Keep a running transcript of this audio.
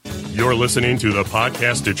You're listening to the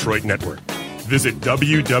Podcast Detroit Network. Visit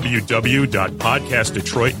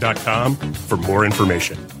www.podcastdetroit.com for more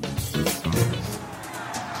information.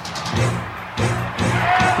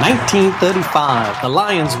 1935, the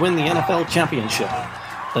Lions win the NFL championship.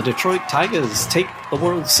 The Detroit Tigers take the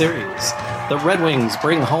World Series. The Red Wings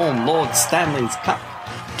bring home Lord Stanley's Cup.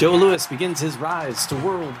 Joe Louis begins his rise to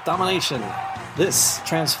world domination. This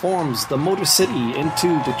transforms the Motor City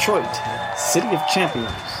into Detroit, City of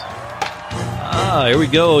Champions. Here we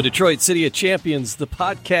go. Detroit City of Champions, the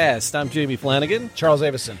podcast. I'm Jamie Flanagan. Charles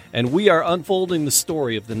Avison. And we are unfolding the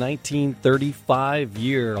story of the 1935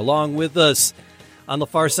 year. Along with us on the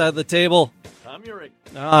far side of the table, Tom Urich.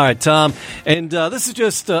 All right, Tom. And this is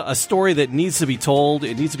just a story that needs to be told.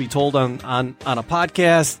 It needs to be told on a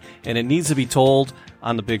podcast, and it needs to be told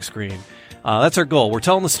on the big screen. That's our goal. We're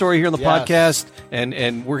telling the story here in the podcast,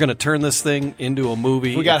 and we're going to turn this thing into a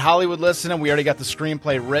movie. We got Hollywood listening. We already got the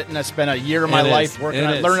screenplay written. I spent a year of my life working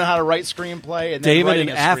on learning how to write screenplay. And then Damon and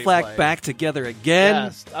Affleck back together again.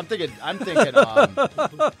 Yes, I'm thinking.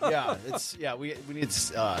 We need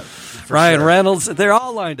Ryan Reynolds. They're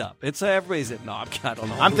all lined up. It's everybody's at. No, I don't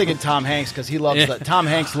know. I'm thinking Tom Hanks because he loves Tom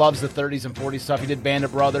Hanks loves the 30s and 40s stuff. He did Band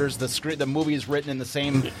of Brothers. The movie is written in the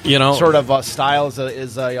same sort of style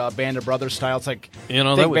as a Band of Brothers style. It's like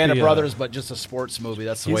think Band of Brothers, but just a sports movie.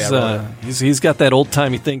 That's the way I wrote it. He's got that old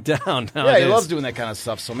timey thing down nowadays. Yeah, he loves doing that kind of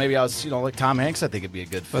stuff. So maybe I was, like Tom Hanks. I think it'd be a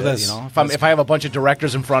good fit. If I have a bunch of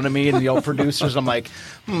directors in front of me and producers, I'm like,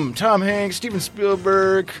 Tom Hanks, Steven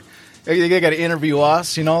Spielberg. They got to interview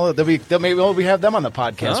us. Maybe we have them on the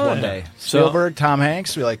podcast one day. Spielberg, Tom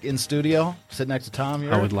Hanks, we in studio, sit next to Tom.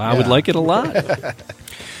 I would like it a lot.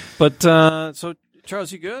 But so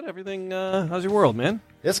Charles, you good? Everything? How's your world, man?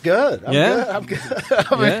 It's good. I'm good.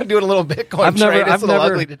 I'm doing a little Bitcoin trade. It's a little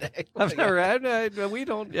ugly today.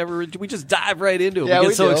 We just dive right into it. We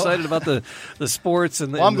get so excited about the sports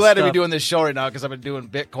and I'm glad to be doing this show right now because I've been doing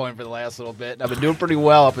Bitcoin for the last little bit. And I've been doing pretty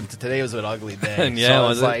well up until today was an ugly day. And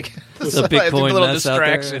it's like it's a Bitcoin a little mess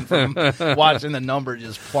distraction from watching the number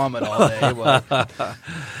just plummet all day.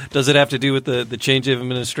 Does it have to do with the change of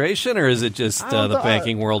administration, or is it just the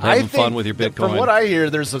banking world having fun with your Bitcoin? From what I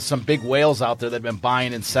hear, there's some big whales out there that have been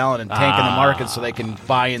buying and selling and tanking the market so they can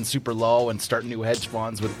buy in super low and start new hedge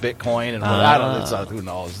funds with Bitcoin and who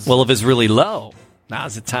knows. Well, if it's really low,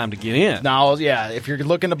 now's the time to get in. Now, if you're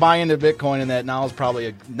looking to buy into Bitcoin and that, now is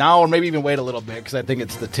probably or maybe even wait a little bit because I think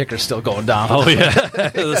the ticker's still going down. Oh yeah,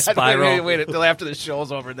 the spiral. Wait until after the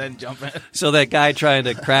show's over, then jump in. So that guy trying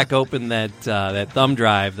to crack open that thumb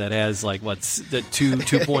drive that has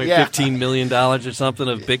 $2.15 million or something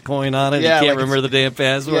of Bitcoin on it. Yeah, he can't remember the damn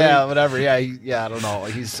password. Yeah, whatever. Yeah, I don't know.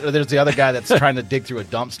 There's the other guy that's trying to dig through a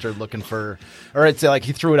dumpster looking for, or it's like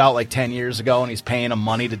he threw it out 10 years ago and he's paying him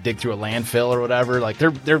money to dig through a landfill or whatever.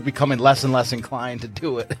 They're becoming less and less inclined to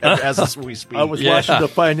do it as we speak. I was watching the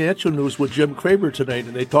financial news with Jim Cramer tonight,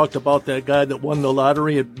 and they talked about that guy that won the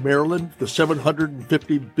lottery in Maryland, the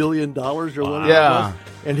 $750 billion or whatever it was.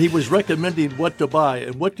 And he was recommending what to buy.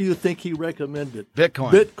 And what do you think he recommended?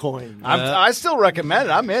 Bitcoin. I still recommend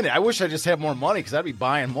it. I'm in it. I wish I just had more money because I'd be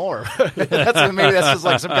buying more. Maybe that's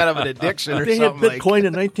just some kind of an addiction or they something. They had Bitcoin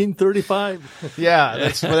in 1935.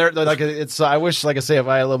 Yeah, I wish, like I say, if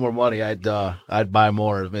I had a little more money, I'd buy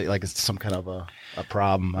more. Like it's some kind of a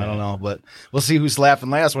problem. I don't know, but we'll see who's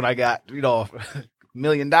laughing last when I got $1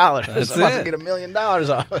 million. I'm about to get $1 million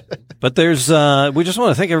off. But there's we just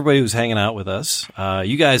want to thank everybody who's hanging out with us.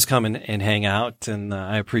 You guys come and hang out, and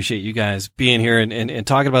I appreciate you guys being here and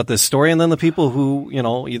talking about this story. And then the people who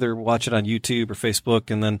either watch it on YouTube or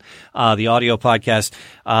Facebook, and then the audio podcast.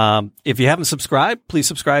 If you haven't subscribed, please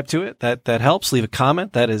subscribe to it. That helps. Leave a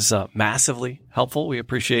comment. That is massively helpful. We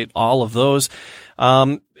appreciate all of those.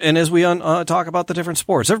 And as we talk about the different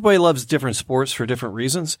sports, everybody loves different sports for different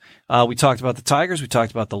reasons. We talked about the Tigers. We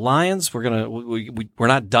talked about the Lions. We're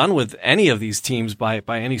not done with any of these teams by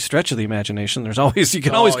any stretch of the imagination. There's always, you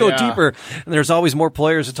can always go deeper, and there's always more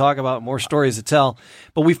players to talk about, more stories to tell.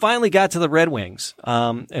 But we finally got to the Red Wings.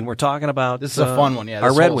 And we're talking about, this is a fun one. Yeah.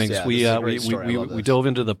 Our Red Wings. We dove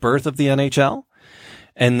into the birth of the NHL.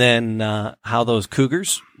 And then how those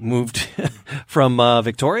Cougars moved from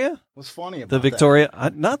Victoria. What's funny about the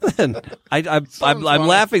Victoria? Nothing. I'm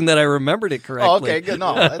laughing that I remembered it correctly. Oh, okay, good.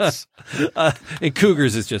 No, that's and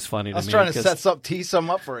Cougars is just funny to me. I was trying to tee some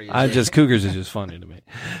up for you. Cougars is just funny to me.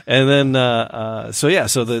 And then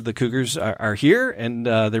so the Cougars are here, and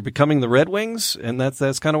they're becoming the Red Wings, and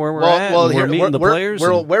that's kind of where we're at. We're meeting the players.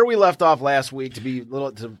 Where we left off last week, to be a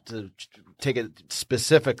little to take it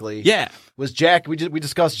specifically. Yeah. Was Jack? We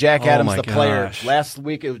discussed Jack Adams, the player. Last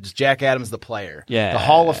week it was Jack Adams, the player. Yeah. The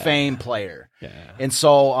Hall of Fame player. Yeah. And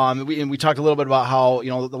so we talked a little bit about how, a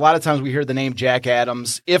lot of times we hear the name Jack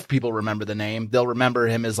Adams. If people remember the name, they'll remember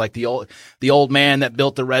him as like the old man that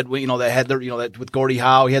built the Red Wing, that had that with Gordie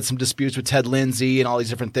Howe. He had some disputes with Ted Lindsay and all these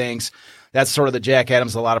different things. That's sort of the Jack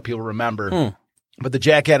Adams a lot of people remember. But the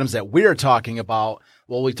Jack Adams that we're talking about,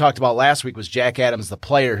 we talked about last week, was Jack Adams, the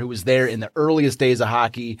player who was there in the earliest days of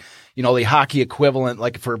hockey. The hockey equivalent,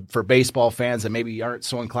 like for baseball fans that maybe aren't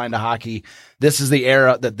so inclined to hockey. This is the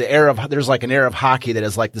era there's like an era of hockey that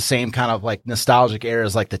is like the same kind of like nostalgic era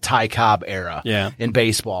as like the Ty Cobb era in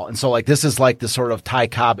baseball. And so like this is like the sort of Ty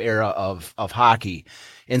Cobb era of hockey.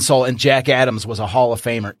 And Jack Adams was a Hall of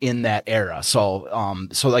Famer in that era. So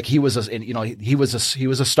like he was a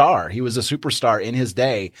star. He was a superstar in his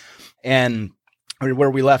day. And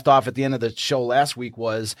where we left off at the end of the show last week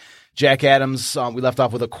was Jack Adams. We left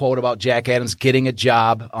off with a quote about Jack Adams getting a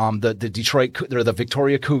job. The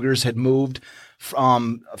Victoria Cougars had moved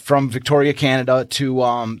from Victoria, Canada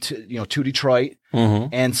to Detroit.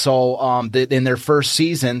 And so in their first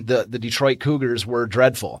season, the Detroit Cougars were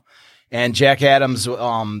dreadful. And Jack Adams,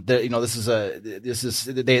 I listed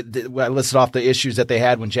off the issues that they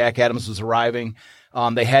had when Jack Adams was arriving.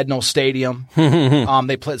 They had no stadium.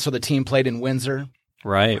 The team played in Windsor.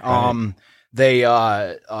 Right.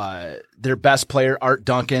 Their best player, Art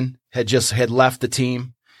Duncan, had left the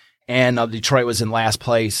team, and Detroit was in last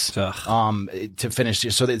place to finish.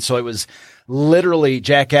 So it was literally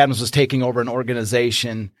Jack Adams was taking over an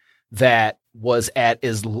organization that was at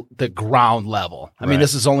the ground level. I mean,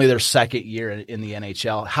 this is only their second year in the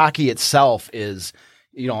NHL. Hockey itself is,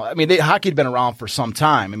 hockey had been around for some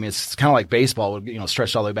time. I mean, it's kind of like baseball,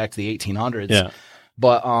 stretched all the way back to the 1800s. Yeah.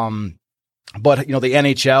 But the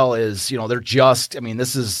NHL is, they're just,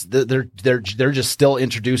 they're just still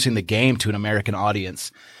introducing the game to an American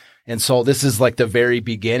audience. And so this is like the very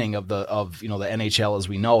beginning of the NHL as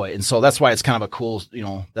we know it. And so that's why it's kind of a cool,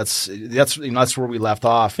 that's where we left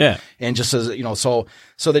off. Yeah. And just as, so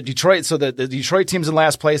the Detroit team's in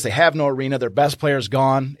last place. They have no arena. Their best player's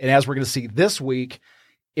gone. And as we're going to see this week,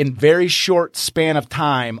 in very short span of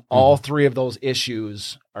time, all three of those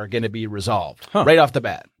issues are going to be resolved right off the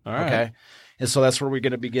bat. All right. Okay. And so that's where we're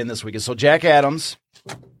going to begin this week. And so Jack Adams,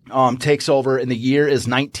 takes over, and the year is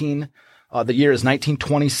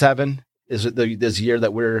 1927 is this year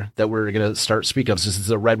that we're going to start speaking of. So this is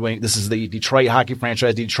the Red Wing. This is the Detroit hockey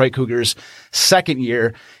franchise, the Detroit Cougars' second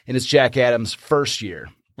year, and it's Jack Adams' first year.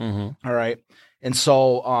 All right. And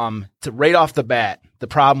so, right off the bat, the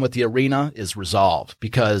problem with the arena is resolved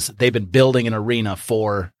because they've been building an arena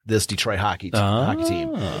for this Detroit hockey team. I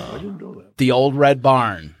didn't know that. The old Red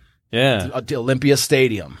Barn. Yeah. The Olympia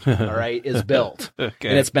Stadium, all right, is built. Okay.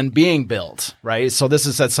 And it's been being built, right? So this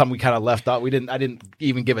is something we kind of left out. I didn't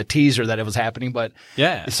even give a teaser that it was happening, but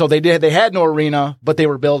yeah. So they had no arena, but they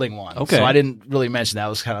were building one. Okay. So I didn't really mention that. I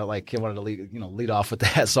was kind of like, I wanted to lead off with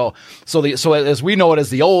that. So as we know it as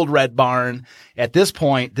the old Red Barn, at this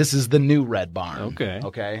point, this is the new Red Barn. Okay.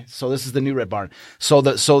 Okay. So this is the new Red Barn. So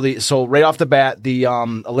right off the bat, the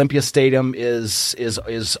Olympia Stadium is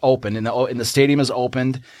open, and the stadium is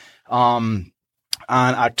opened on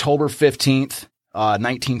October 15th,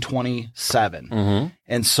 1927.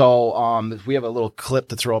 And so we have a little clip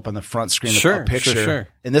to throw up on the front screen, a picture. Sure.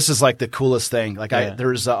 And this is like the coolest thing. Like I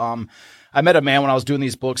met a man when I was doing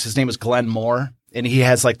these books. His name is Glenn Moore, and he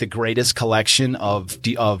has like the greatest collection of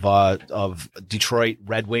Detroit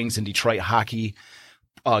Red Wings and Detroit hockey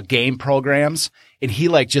game programs, and he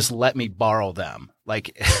like just let me borrow them.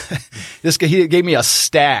 Like this guy, he gave me a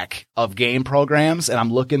stack of game programs, and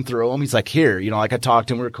I'm looking through them. He's like, here, like I talked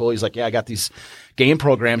to him, we were cool. He's like, yeah, I got these game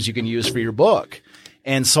programs you can use for your book.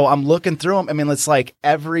 And so I'm looking through them. I mean, it's like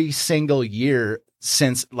every single year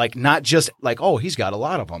since, like, not just like, oh, he's got a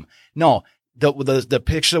lot of them. No, the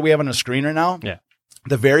picture that we have on the screen right now. Yeah.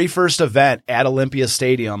 The very first event at Olympia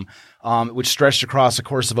Stadium, which stretched across the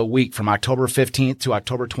course of a week from October 15th to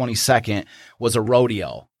October 22nd, was a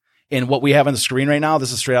rodeo. And what we have on the screen right now,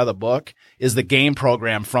 this is straight out of the book, is the game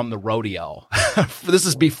program from the rodeo. This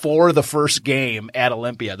is before the first game at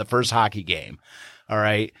Olympia, the first hockey game. All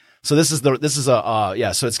right. So this is the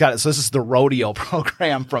rodeo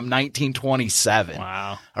program from 1927.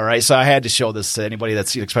 Wow. All right. So I had to show this to anybody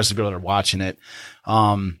that's, especially people that are watching it.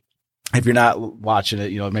 If you're not watching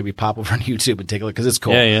it, maybe pop over on YouTube and take a look because it's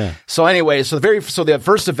cool. Yeah. So anyway, the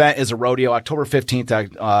first event is a rodeo, October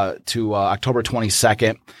 15th to October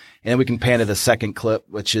 22nd. And then we can pan to the second clip,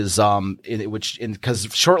 which is because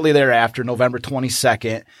shortly thereafter, November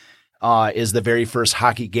 22nd, is the very first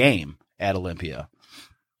hockey game at Olympia.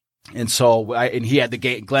 And so, and he had the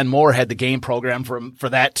game. Glenn Moore had the game program for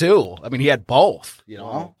that too. I mean, he had both. You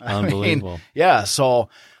know, unbelievable. Yeah. So,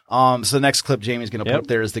 so the next clip Jamie's going to put up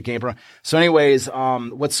there is the game program. So, anyways,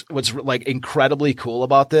 what's like incredibly cool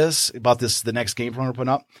about this, the next game program we're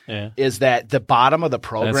putting up, is that the bottom of the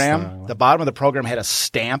program had a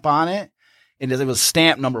stamp on it. And it was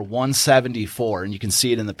stamp number 174, and you can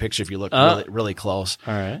see it in the picture if you look really close.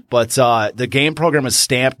 All right. But the game program is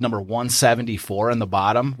stamped number 174 on the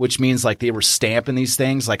bottom, which means like they were stamping these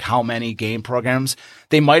things, like how many game programs.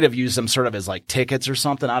 They might have used them sort of as like tickets or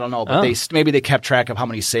something. I don't know, but maybe they kept track of how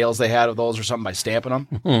many sales they had of those or something by stamping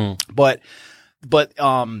them. But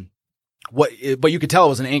you could tell it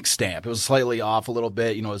was an ink stamp. It was slightly off a little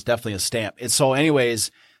bit. You know, it was definitely a stamp. And so,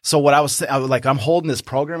 anyways. So what I was like, I'm holding this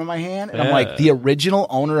program in my hand, and I'm like, the original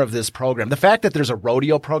owner of this program, the fact that there's a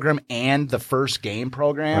rodeo program and the first game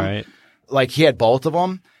program, like he had both of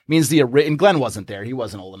them, means and Glenn wasn't there. He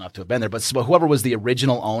wasn't old enough to have been there, but whoever was the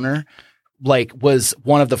original owner, like was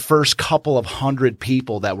one of the first couple of 100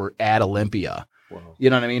 people that were at Olympia. Wow. You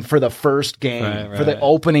know what I mean? For the first game, for the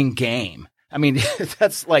opening game. I mean,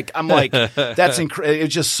 that's like, I'm like, that's incredible.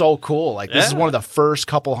 It's just so cool. Like, this is one of the first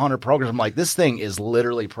couple 100 programs. I'm like, this thing is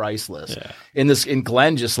literally priceless. Yeah. And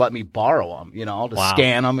Glenn just let me borrow them, you know, to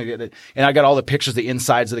scan them. And I got all the pictures, the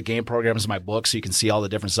insides of the game programs in my book, so you can see all the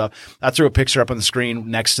different stuff. I threw a picture up on the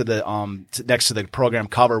screen next to the program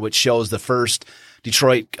cover, which shows the first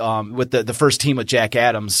Detroit, with the first team with Jack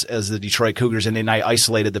Adams as the Detroit Cougars. And then I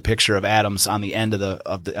isolated the picture of Adams on the end of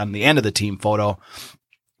the team photo.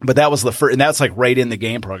 But that was the first, and that's like right in the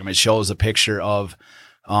game program. It shows a picture of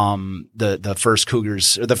the first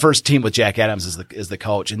Cougars, or the first team with Jack Adams is the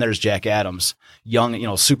coach, and there's Jack Adams, young, you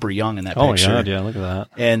know, super young in that picture. Oh my God, yeah, look at that.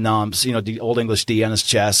 And so, you know, the Old English D on his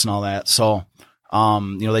chest and all that. So,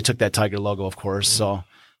 you know, they took that Tiger logo, of course. So,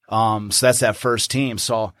 so that's that first team.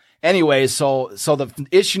 So, anyways, so the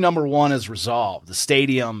issue number one is resolved. The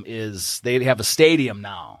stadium they have a stadium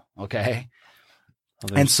now. Okay.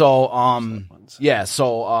 And so,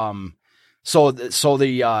 so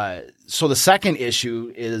the second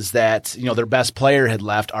issue is that, you know, their best player had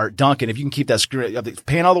left, Art Duncan. If you can keep that screen,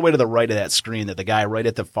 pan all the way to the right of that screen, that the guy right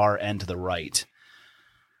at the far end to the right.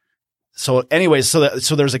 So anyways,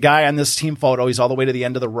 so there's a guy on this team photo. He's all the way to the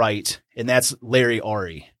end of the right, and that's Larry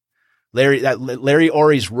Ory. Larry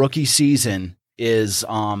Ory's rookie season is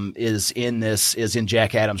in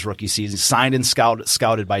Jack Adams' rookie season, signed and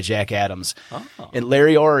scouted by Jack Adams. Oh. And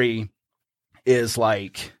Larry Ory is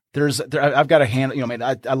like, I've got a hand, you know, I mean,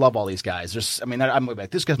 I love all these guys. I'm like,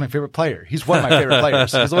 this guy's my favorite player. He's one of my favorite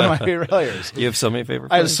players. He's one of my favorite players. You have so many favorite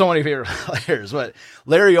players? I have so many favorite players, but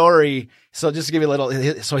Larry Ory, so just to give you a little,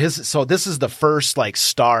 so this is the first like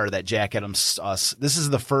star that Jack Adams, this is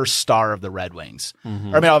the first star of the Red Wings.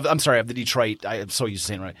 Mm-hmm. I'm sorry, of the Detroit, I'm so used to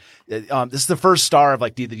saying right. This is the first star of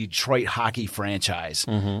like the Detroit hockey franchise,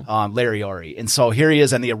 Larry Ory. And so here he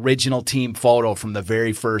is on the original team photo from the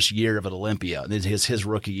very first year of an Olympia, his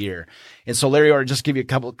rookie year. And so Larry Ory, just give you a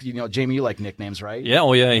couple, you know, Jamie, you like nicknames, right? Yeah.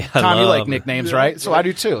 Oh yeah. Tom, you like nicknames, right? So I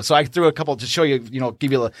do too. So I threw a couple to show you, you know,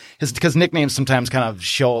 give you because nicknames sometimes kind of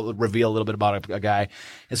reveal a little bit about a guy.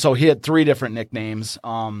 And so he had 3 different nicknames.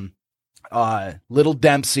 Little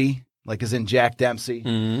Dempsey, like as in Jack Dempsey.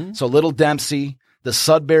 Mm-hmm. So Little Dempsey, the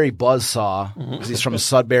Sudbury Buzzsaw, because he's from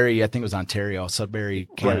Sudbury, I think it was Ontario, Sudbury,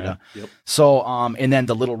 Canada. Right. Yep. So, and then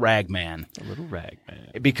the Little Ragman. The Little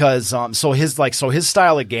Ragman. Because, so his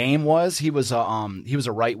style of game was, he was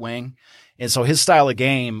a right wing. And so his style of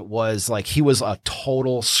game was like, he was a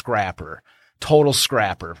total scrapper.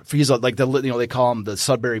 He's like they call him the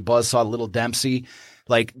Sudbury Buzzsaw, Little Dempsey.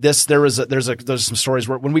 Like this, there's some stories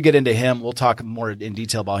where when we get into him, we'll talk more in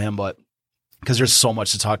detail about him, but because there's so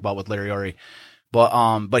much to talk about with Larry Ory.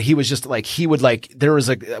 But he was just like, there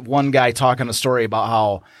was one guy talking a story about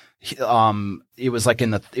how, it was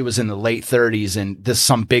in the late 30s, and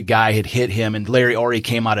some big guy had hit him, and Larry Ory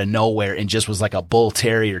came out of nowhere and just was like a bull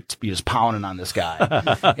terrier. He was pounding on this guy.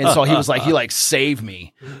 And so he was like, he like saved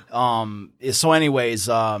me. So anyways,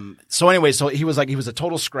 so he was a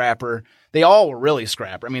total scrapper. They all were really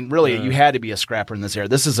scrapper. I mean, really, you had to be a scrapper in this era.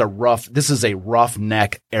 This is a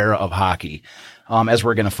roughneck era of hockey. As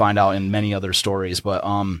we're going to find out in many other stories, but,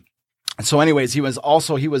 so anyways, he was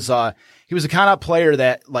a kind of player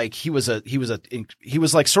that like he was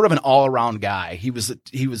like sort of an all around guy. He was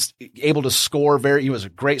able to score he was a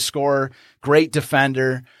great scorer, great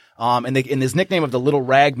defender. And his nickname of the Little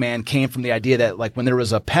Ragman came from the idea that like when there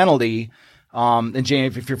was a penalty, and Jane,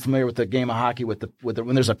 if you're familiar with the game of hockey when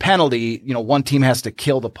there's a penalty, you know, one team has to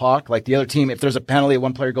kill the puck. Like the other team, if there's a penalty,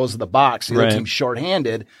 one player goes to the box, the other team's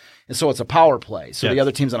shorthanded. And so it's a power play. So the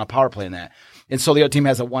other team's on a power play in that. And so the other team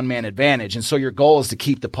has a one-man advantage. And so your goal is to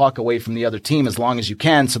keep the puck away from the other team as long as you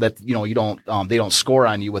can so that, you don't, they don't score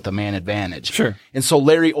on you with a man advantage. Sure. And so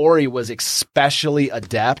Larry Ory was especially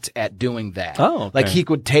adept at doing that. Oh, okay. Like he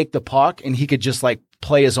could take the puck and he could just like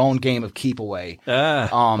play his own game of keep away.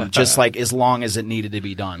 Just like as long as it needed to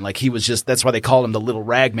be done. Like he was just, that's why they called him the little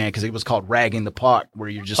rag man, because he was called ragging the puck, where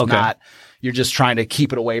you're just you're just trying to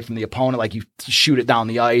keep it away from the opponent. Like you shoot it down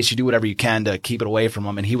the ice, you do whatever you can to keep it away from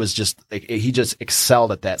him. And he just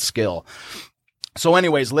excelled at that skill. So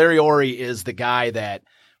anyways, Larry Ory is the guy that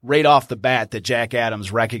right off the bat that Jack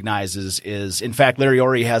Adams recognizes is, in fact, Larry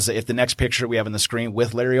Ory has, if the next picture we have on the screen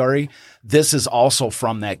with Larry Ory, this is also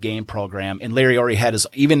from that game program. And Larry Ory had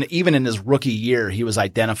even in his rookie year, he was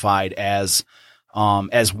identified as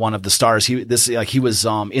one of the stars. He was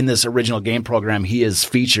in this original game program. He is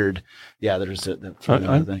featured. Yeah, there's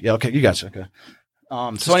yeah. Okay. You guys. Okay.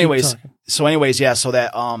 So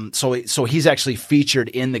he's actually featured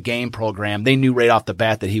in the game program. They knew right off the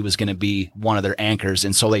bat that he was going to be one of their anchors.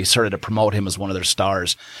 And so they started to promote him as one of their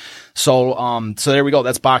stars. So there we go.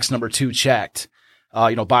 That's box number 2 checked.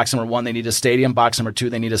 Box number 1, they need a stadium. Box number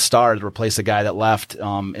 2, they need a star to replace the guy that left.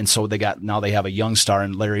 And so now they have a young star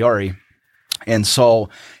in Larry Ory. And so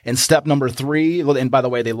in step number 3, and by the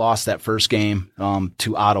way, they lost that first game,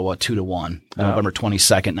 to Ottawa 2-1, November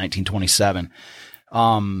 22nd, 1927. I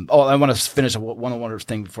want to finish one other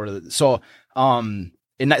thing before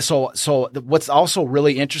what's also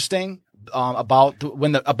really interesting, about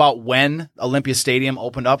when Olympia Stadium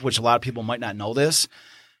opened up, which a lot of people might not know this,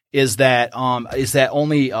 is that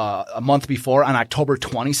only, a month before, on October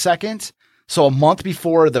 22nd. So a month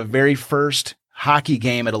before the very first hockey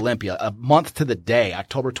game at Olympia, a month to the day,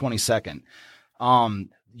 October 22nd,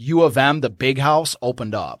 U of M, the Big House,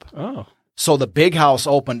 opened up. Oh. So the Big House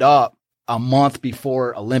opened up a month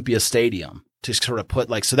before Olympia Stadium to sort of put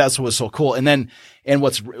so that's what was so cool. And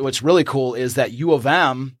what's really cool is that U of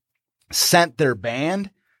M sent their band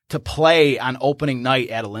to play on opening night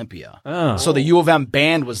at Olympia. Oh. So the U of M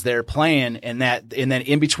band was there playing, and then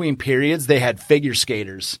in between periods, they had figure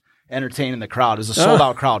skaters entertaining the crowd. It was a sold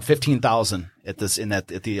out crowd, 15,000 at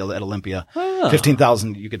Olympia.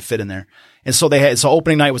 15,000 you could fit in there. And so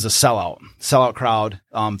opening night was a sellout crowd,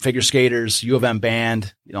 figure skaters, U of M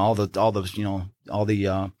band, all the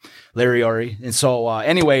Larry Ory. And so,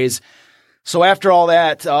 so after all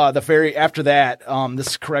that,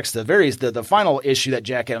 this corrects the final issue that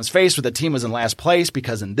Jack Adams faced, where the team was in last place,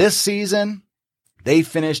 because in this season, they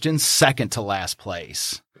finished in second to last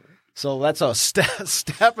place. So that's a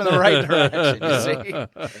step in the right direction, you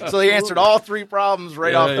see. So they answered all 3 problems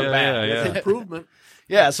right off the bat. Yeah. Improvement.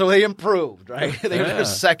 Yeah, so they improved, right? They were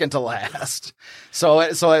second to last. So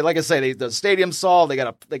like I say, the stadium's solved. They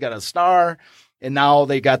got a star, and now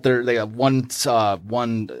they got one a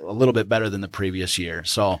little bit better than the previous year.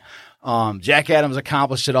 So Jack Adams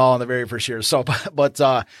accomplished it all in the very first year. So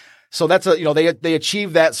so that's they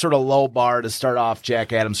achieved that sort of low bar to start off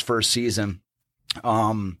Jack Adams' first season.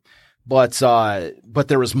 But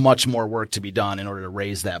there was much more work to be done in order to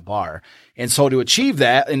raise that bar. And so to achieve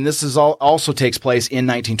that, and this is also takes place in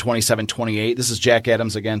 1927-28. This is Jack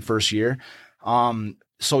Adams again, first year.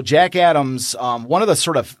 So Jack Adams, one of the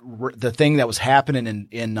sort of the thing that was happening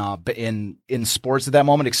in sports at that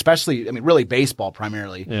moment, especially, really baseball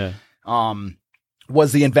primarily,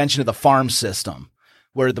 was the invention of the farm system,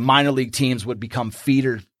 where the minor league teams would become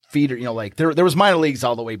feeder, there was minor leagues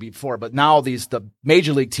all the way before, but now the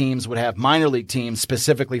major league teams would have minor league teams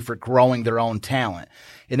specifically for growing their own talent.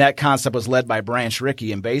 And that concept was led by Branch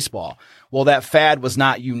Rickey in baseball. Well, that fad was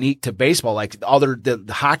not unique to baseball. The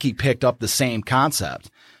hockey picked up the same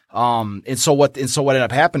concept. And so what ended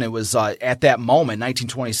up happening was, at that moment,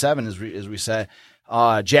 1927, as we said,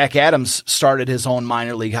 Jack Adams started his own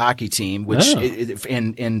minor league hockey team, which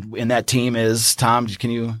in that team is, Tom,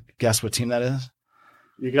 can you guess what team that is?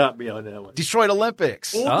 You got me on that one. Detroit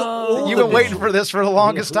Olympics. You've been waiting for this for the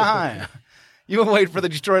longest time. You've been waiting for the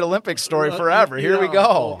Detroit Olympics story forever. Here we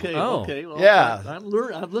go. Okay. Well, yeah. I'm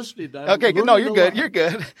listening. You're good. You're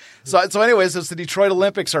good. So anyways, the Detroit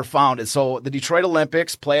Olympics are founded. So the Detroit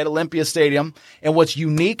Olympics play at Olympia Stadium. And what's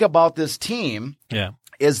unique about this team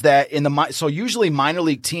is that so usually minor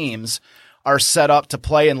league teams are set up to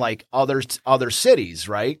play in other cities,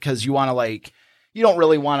 right? Because you want to you don't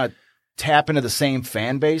really want to tap into the same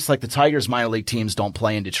fan base. Like the Tigers minor league teams don't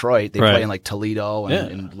play in Detroit. They play in Toledo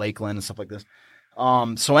and Lakeland and stuff like this.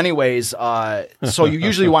 So anyways, so you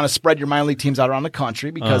usually want to spread your minor league teams out around the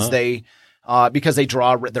country because they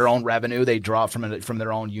draw their own revenue. They draw from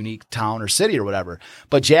their own unique town or city or whatever.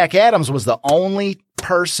 But Jack Adams was the only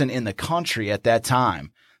person in the country at that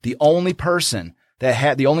time, the only person that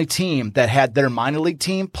had the only team that had their minor league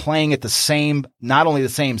team playing at the same, not only the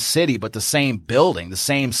same city, but the same building, the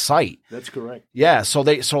same site. That's correct. Yeah. So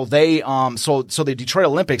the Detroit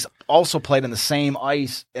Olympics also played in the same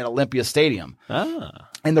ice at Olympia Stadium.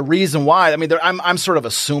 And the reason why, I mean, I'm sort of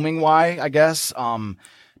assuming why, I guess.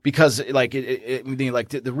 Because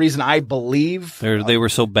the reason I believe they were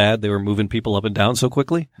so bad they were moving people up and down so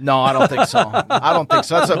quickly. No, I don't think so. I don't think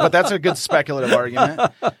so. But that's a good speculative argument.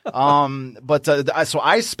 So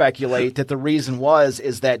I speculate that the reason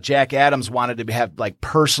is that Jack Adams wanted to have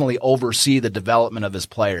personally oversee the development of his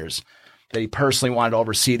players. That he personally wanted to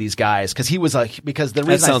oversee these guys because the reason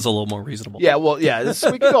that sounds a little more reasonable. Yeah, well, yeah,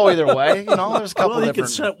 we could go either way. There's a couple. Well, you could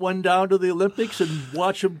set one down to the Olympics and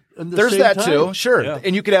watch them. There's that too, sure. Yeah.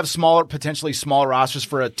 And you could have potentially smaller rosters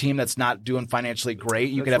for a team that's not doing financially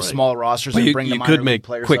great. You could have smaller rosters and bring the minor league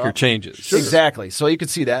players up. You could make quicker changes. Sure. Exactly. So you could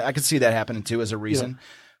see that. I could see that happening too as a reason. Yeah.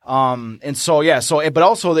 The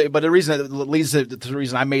reason that leads to the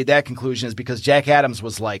reason I made that conclusion is because Jack Adams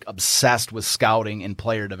was obsessed with scouting and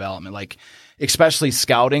player development, especially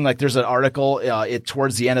scouting. There's an article,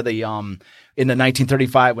 towards the end of the, in the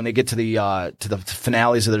 1935 when they get to the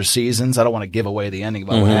finales of their seasons. I don't want to give away the ending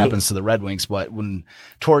about what happens to the Red Wings, but when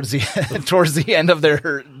towards the end of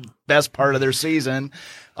their best part of their season,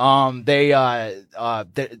 Adams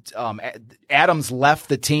left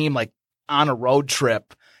the team on a road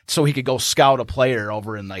trip so he could go scout a player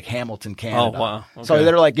over in Hamilton, Canada. Oh, wow. Okay. So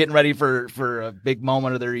they're getting ready for a big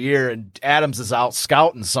moment of their year, and Adams is out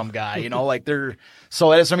scouting some guy, so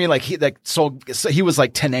that's what I mean. So he was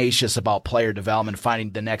tenacious about player development,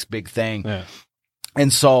 finding the next big thing. Yeah.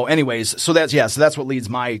 And so anyways, so that's what leads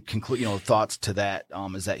my thoughts to that,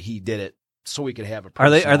 is that he did it so we could have a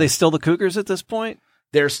personal. Are they still the Cougars at this point?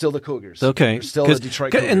 They're still the Cougars. Okay. They're still the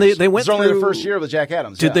Detroit Cougars. And they went through. It's only the first year with Jack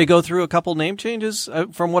Adams. Did they go through a couple name changes?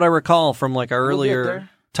 From what I recall from our earlier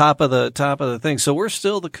top of the thing. So we're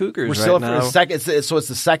still the Cougars we're still now. Second, so it's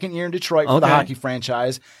the second year in Detroit for the hockey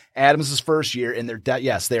franchise. Adams' first year, and they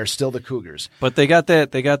are still the Cougars. But they got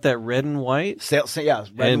that red and white. Red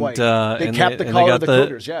and white. They kept the color of the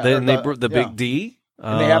Cougars. Yeah. And they brought the big D.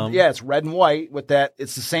 And they have, it's red and white with that.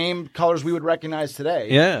 It's the same colors we would recognize today.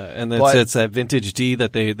 Yeah, and it's that vintage D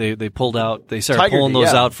that they pulled out. They started pulling those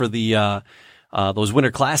out for the those Winter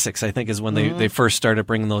Classics. I think is when they first started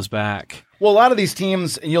bringing those back. Well, a lot of these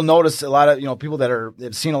teams, and you'll notice a lot of people that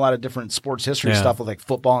have seen a lot of different sports history stuff with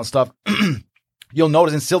football and stuff. You'll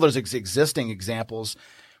notice, and still there's existing examples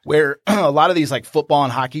where a lot of these football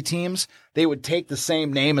and hockey teams, they would take the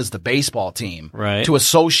same name as the baseball team to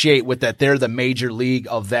associate with that they're the major league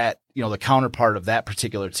of that, the counterpart of that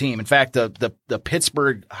particular team. In fact, the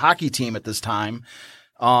Pittsburgh hockey team at this time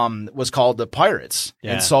was called the Pirates.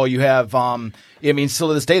 Yeah. And so you have, still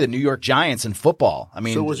to this day, the New York Giants in football.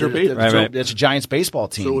 So was their baseball. It's a Giants baseball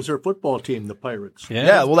team. So was their football team, the Pirates.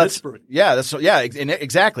 Yeah. Well,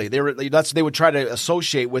 exactly. They would try to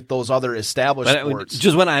associate with those other established sports.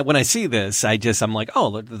 Just when I see this, I'm like,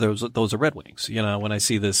 oh, those are Red Wings. When I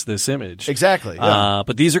see this image. Exactly. Yeah.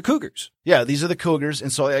 But these are Cougars. Yeah, these are the Cougars.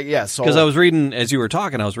 And so, because I was reading, as you were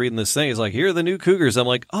talking, I was reading this thing. It's here are the new Cougars. I'm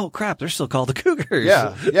like, oh crap, they're still called the Cougars.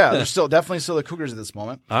 Yeah, they're definitely still the Cougars at this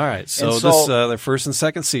moment. All right, so this their first and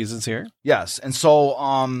second seasons here. Yes, and so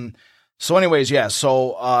anyways,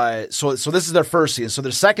 so this is their first season. So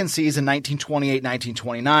their second season, 1928,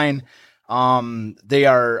 1929.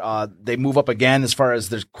 They move up again as far as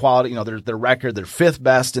their quality. Their record. They're fifth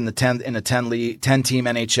best in the 10 team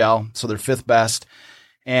NHL. So they're fifth best.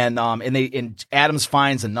 And Adams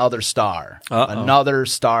finds another star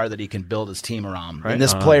that he can build his team around. Right. And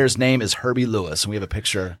this player's name is Herbie Lewis. And we have a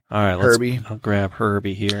picture. All right, Herbie. I'll grab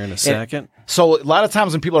Herbie here in a second. So a lot of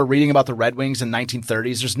times when people are reading about the Red Wings in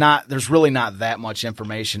 1930s, there's really not that much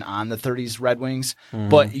information on the 30s Red Wings. Mm-hmm.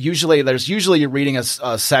 But usually you're reading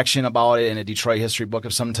a section about it in a Detroit history book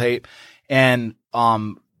of some type. And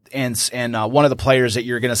one of the players that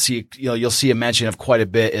you're going to see, you'll see a mention of quite a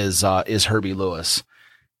bit is Herbie Lewis.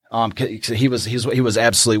 He was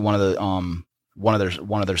absolutely one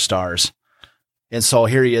of their stars. And so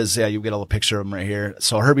here he is. Yeah, you get a little picture of him right here.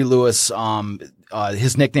 So Herbie Lewis,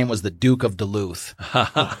 his nickname was the Duke of Duluth.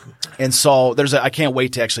 And so I can't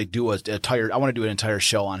wait to actually do I want to do an entire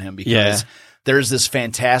show on him because there's this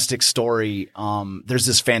fantastic story. There's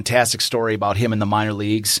this fantastic story about him in the minor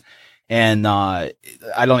leagues. And I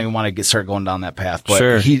don't even want to start going down that path, but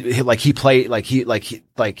sure. he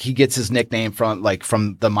gets his nickname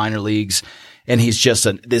from the minor leagues, and he's just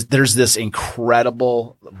there's this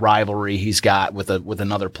incredible rivalry he's got with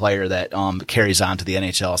another player that carries on to the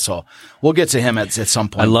NHL. So we'll get to him at some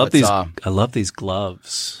point. I love these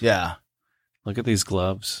gloves. Yeah. Look at these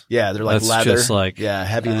gloves. Yeah, they're like That's leather. Just like,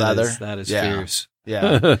 heavy leather. That is fierce.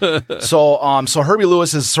 Yeah. So Herbie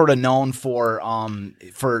Lewis is sort of known for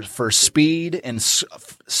speed and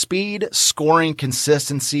scoring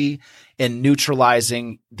consistency, and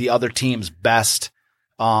neutralizing the other team's best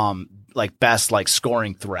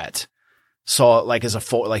scoring threat. So like as a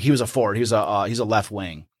forward, like he was a forward, he's a left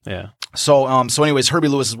wing. Yeah. So anyways, Herbie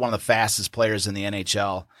Lewis is one of the fastest players in the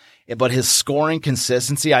NHL, but his scoring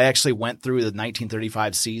consistency, I actually went through the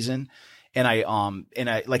 1935 season. And I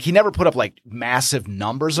like, he never put up like massive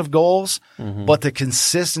numbers of goals, but the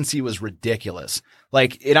consistency was ridiculous.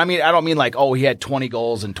 Like, and I mean, I don't mean like, oh, he had 20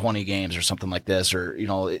 goals in 20 games or something like this, or, you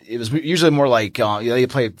know, it was usually more like, he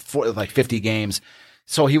played like 50 games.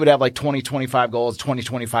 So he would have like 20, 25 goals, 20,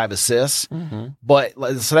 25 assists. But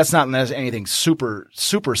so that's not anything super,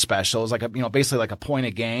 super special. It was like basically like a point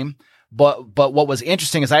a game. But what was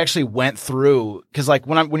interesting is I actually went through, cause like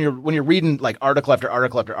when you're reading like article after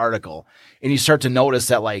article after article, and you start to notice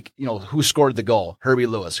that like, you know, who scored the goal? Herbie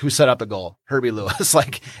Lewis. Who set up the goal? Herbie Lewis.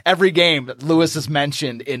 Like every game Lewis is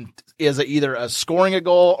mentioned is either a scoring a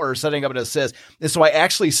goal or setting up an assist. And so I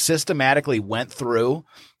actually systematically went through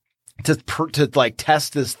to like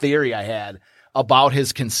test this theory I had about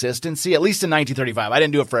his consistency, at least in 1935. I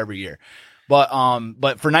didn't do it for every year, but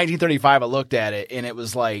for 1935, I looked at it and it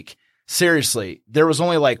was like, seriously, there was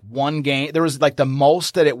only like one game. There was like the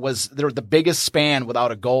most that the biggest span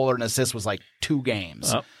without a goal or an assist was like 2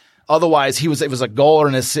 games. Oh. Otherwise, it was a goal or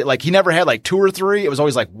an assist. Like he never had like 2 or 3. It was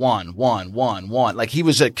always like 1. Like he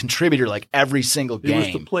was a contributor like every single game.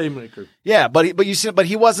 He was the playmaker. Yeah, but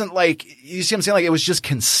he wasn't like, you see what I'm saying? Like it was just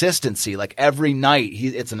consistency. Like every night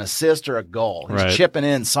it's an assist or a goal. He's chipping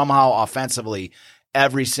in somehow offensively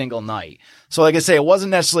every single night. So like I say, it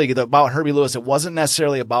wasn't necessarily about Herbie Lewis. It wasn't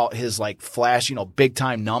necessarily about his like flash, you know, big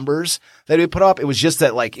time numbers that he put up. It was just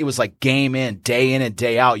that like, it was like game in and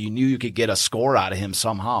day out. You knew you could get a score out of him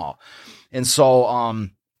somehow. And so,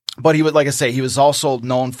 but he would, like I say, he was also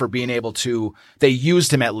known for being able to, they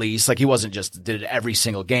used him at least, like he wasn't just did it every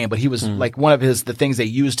single game, but he was like one of the things they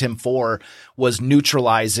used him for was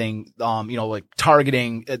neutralizing, you know, like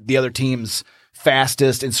targeting the other team's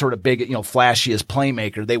fastest and sort of big, you know, flashiest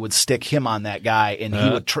playmaker. They would stick him on that guy, and he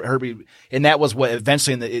would Herbie, and that was what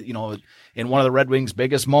eventually in one of the Red Wings'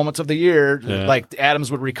 biggest moments of the year, like Adams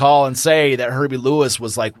would recall and say that Herbie Lewis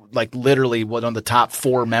was like literally one of the top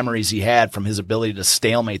 4 memories he had from his ability to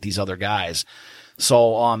stalemate these other guys.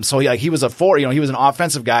 So he was a forward, you know, he was an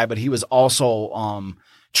offensive guy, but he was also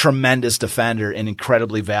tremendous defender and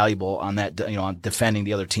incredibly valuable on that, you know, on defending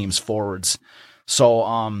the other team's forwards.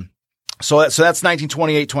 So that's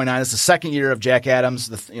 1928-29. That's the second year of Jack Adams,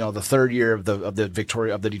 the third year of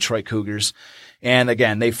the Detroit Cougars. And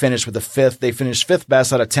again, they finished fifth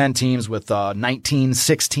best out of 10 teams with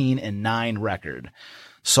 19-16-9 record.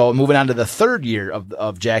 So moving on to the third year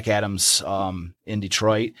of Jack Adams in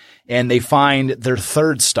Detroit, and they find their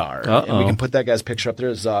third star. And we can put that guy's picture up there.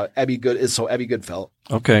 Is Ebby Goodfellow.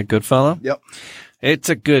 Okay, Goodfellow. Yep. It's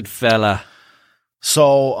a good fella.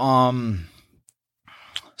 So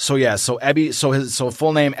his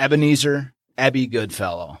full name, Ebenezer Ebby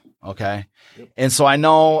Goodfellow. Okay. Yep. And so I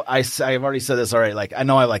know I've already said this already. Like, I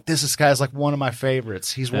know this guy's like one of my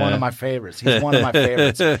favorites. He's one of my favorites. He's one of my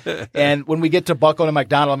favorites. And when we get to Bucko and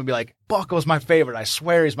McDonald, I'm going to be like, Bucko's my favorite. I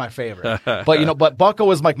swear he's my favorite. But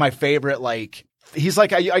Bucko is like my favorite. Like, he's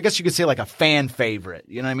like, I guess you could say like a fan favorite.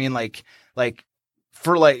 You know what I mean? Like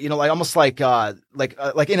for like, you know, like almost like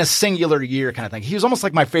in a singular year kind of thing. He was almost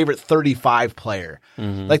like my favorite 35 player,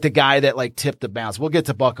 like the guy that like tipped the balance. We'll get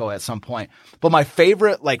to Bucko at some point, but my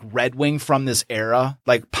favorite like Red Wing from this era,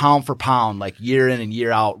 like pound for pound, like year in and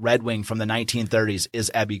year out, Red Wing from the 1930s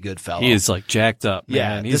is Ebby Goodfellow. He is like jacked up,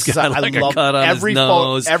 man. Yeah, he's got like a cut on his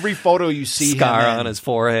nose, every photo you see scar him in, on his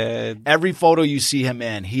forehead. Every photo you see him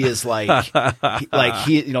in, he is like,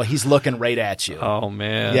 he's looking right at you. Oh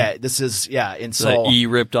man, yeah, this is and so. E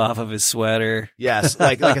ripped off of his sweater. Yes,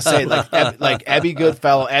 like I say, like Ebby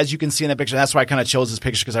Goodfellow, as you can see in the picture. That's why I kind of chose this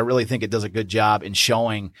picture because I really think it does a good job in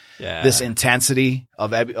showing this intensity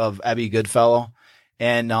of Ebby Goodfellow,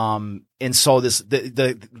 and so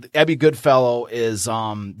the Ebby Goodfellow is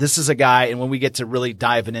this is a guy, and when we get to really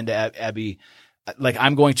diving into Ebby. Like,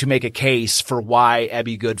 I'm going to make a case for why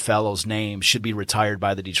Ebby Goodfellow's name should be retired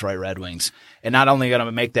by the Detroit Red Wings. And not only going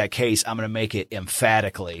to make that case, I'm going to make it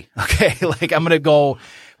emphatically. Okay. Like, I'm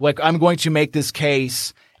going to make this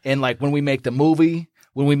case. And like, when we make the movie,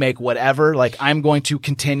 when we make whatever, like, I'm going to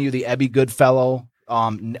continue the Ebby Goodfellow,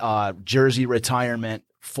 jersey retirement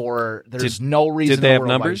there's no reason. Did they have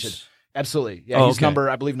numbers? Absolutely. Yeah, he's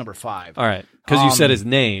I believe number 5. All right. Because you said his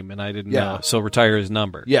name, and I didn't know. So retire his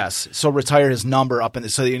number. Yes. So retire his number up.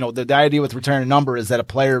 So, the idea with retiring a number is that a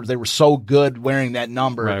player, they were so good wearing that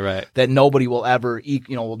number that nobody will ever,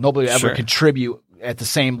 contribute at the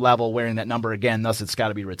same level wearing that number again. Thus, it's got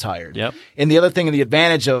to be retired. Yep. And the other thing, and the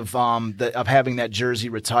advantage of having that jersey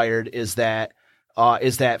retired is that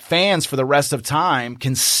fans for the rest of time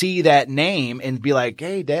can see that name and be like,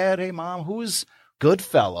 hey, Dad, hey, Mom, who's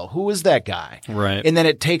Goodfellow? Who is that guy? Right. And then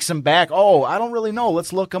it takes them back. Oh, I don't really know.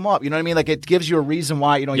 Let's look him up. You know what I mean? Like, it gives you a reason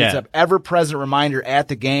why, it's an ever-present reminder at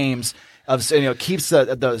the games of, keeps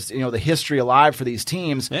the history alive for these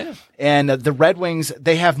teams. Yeah. And the Red Wings,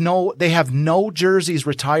 they have no jerseys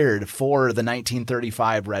retired for the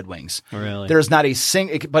 1935 Red Wings. Really? There's not a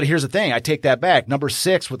single, but here's the thing. I take that back. Number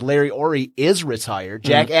 6 with Larry Orey is retired.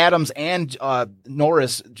 Jack Adams and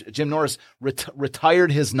Jim Norris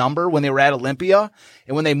retired his number when they were at Olympia.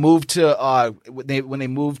 And when they moved to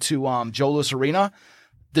Joe Louis Arena,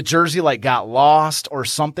 the jersey got lost or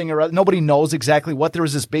something or other. Nobody knows exactly what. There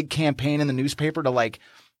was this big campaign in the newspaper to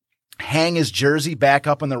hang his jersey back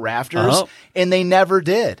up in the rafters, and they never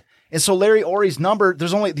did. And so Larry Orey's number,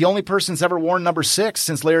 the only person that's ever worn number 6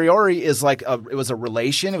 since Larry Orey is it was a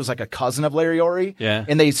relation. It was like a cousin of Larry Orey. Yeah.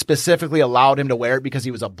 And they specifically allowed him to wear it because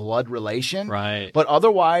he was a blood relation. Right. But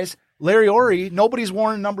otherwise, Larry Orey, nobody's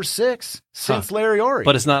worn number 6 since Larry Orey.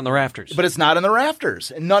 But it's not in the rafters. But it's not in the rafters.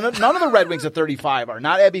 And none of the Red Wings at 35 are.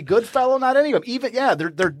 Not Ebby Goodfellow, not any of them. Even,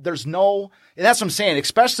 there's no, and that's what I'm saying,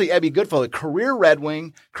 especially Ebby Goodfellow, career Red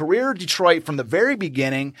Wing, career Detroit from the very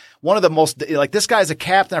beginning. One of the most, this guy's a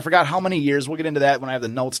captain. I forgot how many years. We'll get into that when I have the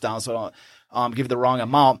notes down, so I don't give the wrong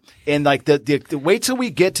amount. And the wait till we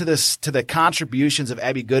get to the contributions of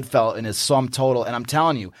Ebby Goodfellow in his sum total. And I'm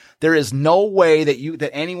telling you, there is no way that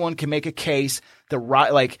anyone can make a case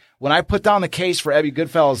when I put down the case for Ebby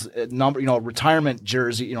Goodfellow's number, retirement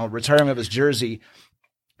jersey, retirement of his jersey,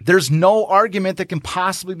 there's no argument that can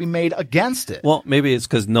possibly be made against it. Well, maybe it's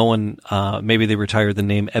because no one, maybe they retired the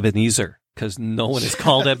name Ebenezer. Because no one is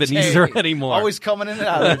called Ebenezer anymore. Always coming in and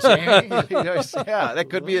out there, Jamie. Yeah, that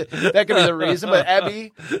could be the reason. But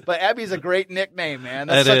Ebby's a great nickname, man.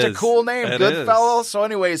 That's such a cool name, Goodfellow. So,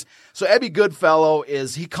 anyways, Ebby Goodfellow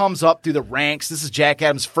he comes up through the ranks. This is Jack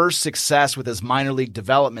Adams' first success with his minor league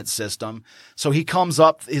development system. So he comes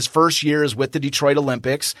up. His first year is with the Detroit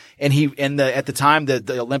Olympics, and at the time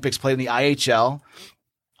the Olympics played in the IHL.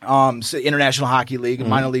 International Hockey League,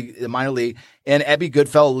 minor league, and Ebby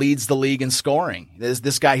Goodfellow leads the league in scoring.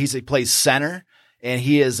 This guy, he plays center, and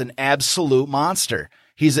he is an absolute monster.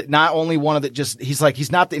 He's not only one of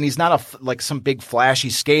he's not some big flashy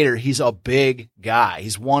skater. He's a big guy.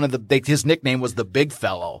 He's one of his nickname was the Big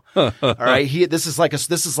Fellow. All right. This is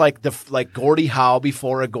like Gordie Howe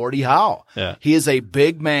before a Gordie Howe. Yeah. He is a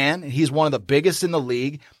big man. He's one of the biggest in the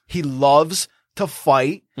league. He loves to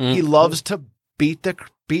fight. He loves to beat the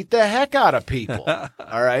heck out of people.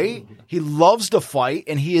 All right. He loves to fight,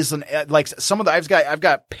 and he is I've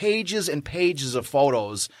got pages and pages of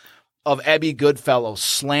photos of Ebby Goodfellow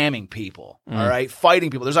slamming people. All right. Fighting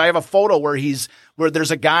people. I have a photo where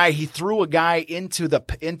there's a guy, he threw a guy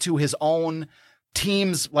into his own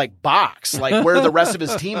team's box, where the rest of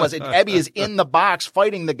his team was. And Ebby is in the box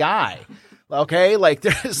fighting the guy. Okay.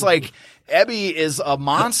 Ebby is a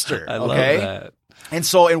monster. I love that. And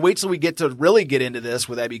wait till we get to really get into this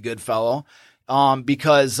with Ebby Goodfellow,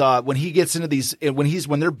 because when he gets into these,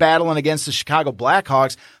 when they're battling against the Chicago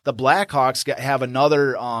Blackhawks, the Blackhawks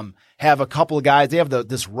have a couple of guys. They have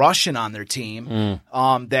this Russian on their team,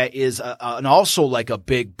 that is also a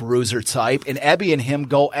big bruiser type, and Ebby and him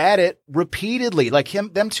go at it repeatedly.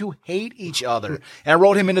 Them two hate each other. And I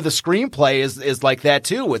wrote him into the screenplay is like that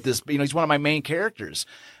too. With this, he's one of my main characters.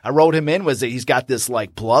 I wrote him in that he's got this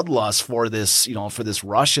bloodlust for this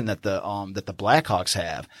Russian that the Blackhawks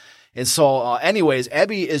have. And so, anyways,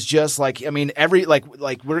 Ebby is just I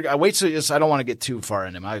wait till I don't want to get too far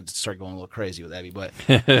in him. I start going a little crazy with Ebby, but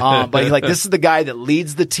this is the guy that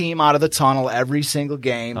leads the team out of the tunnel every single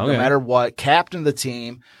game, no matter what. Captain of the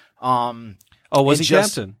team. Was he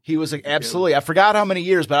captain? He was absolutely. I forgot how many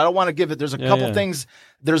years, but I don't want to give it. There's a couple things.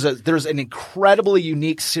 There's an incredibly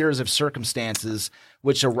unique series of circumstances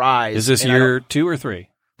which arise. Is this year 2 or 3?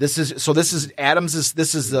 This is Adams'.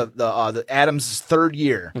 This is the Adams' third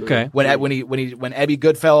year. Okay. When Ebby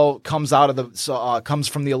Goodfellow comes out of comes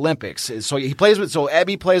from the Olympics. So Ebby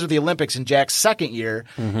plays with the Olympics in Jack's second year,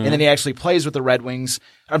 and then he actually plays with the Red Wings.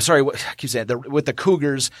 I'm sorry, I keep saying with the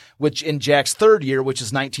Cougars, which in Jack's third year, which is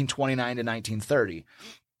 1929 to 1930.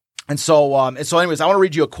 And so anyways, I want to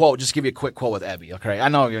read you a quote. Just give you a quick quote with Ebby. Okay. I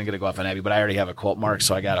know you're going to go off on Ebby, but I already have a quote marked,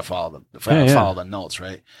 so I got to follow the notes,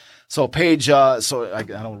 right? So page, I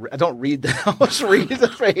don't read that. I just read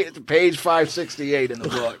the page 568 in the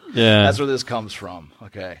book. Yeah. That's where this comes from.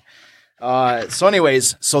 Okay. So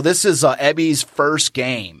anyways, this is Ebby's first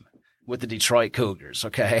game with the Detroit Cougars.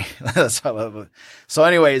 Okay. That's how. So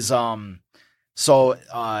anyways, okay. So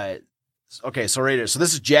right here. So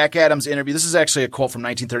this is Jack Adams' interview. This is actually a quote from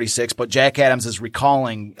 1936, but Jack Adams is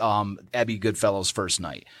recalling Ebby Goodfellow's first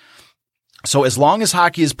night. So as long as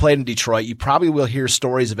hockey is played in Detroit, you probably will hear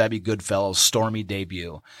stories of Ebby Goodfellow's stormy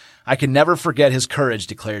debut. I can never forget his courage,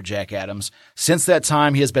 declared Jack Adams. Since that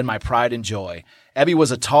time, he has been my pride and joy. Ebby was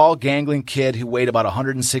a tall, gangling kid who weighed about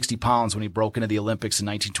 160 pounds when he broke into the Olympics in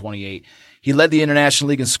 1928. He led the International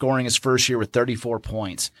League in scoring his first year with 34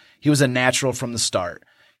 points. He was a natural from the start.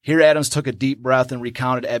 Here Adams took a deep breath and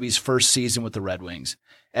recounted Ebby's first season with the Red Wings.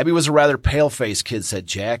 Ebby was a rather pale-faced kid, said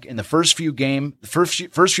Jack. In the first few games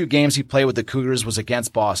he played with the Cougars was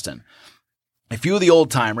against Boston. A few of the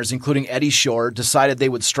old-timers, including Eddie Shore, decided they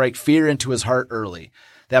would strike fear into his heart early.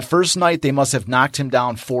 That first night, they must have knocked him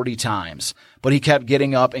down 40 times, but he kept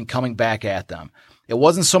getting up and coming back at them. It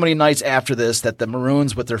wasn't so many nights after this that the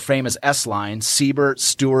Maroons with their famous S-line, Siebert,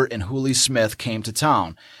 Stewart, and Hooley Smith, came to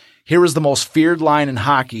town. Here was the most feared line in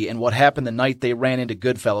hockey, and what happened the night they ran into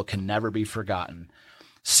Goodfellow can never be forgotten.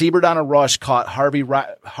 Siebert on a rush caught Harvey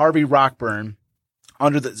Rockburn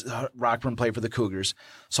Rockburn played for the Cougars.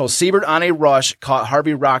 So Siebert on a rush caught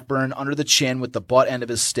Harvey Rockburn under the chin with the butt end of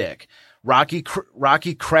his stick. Rocky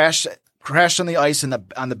crashed on the ice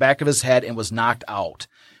on the back of his head and was knocked out.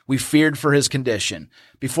 We feared for his condition.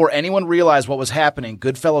 Before anyone realized what was happening,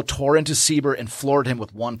 Goodfellow tore into Siebert and floored him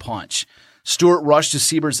with one punch. Stewart rushed to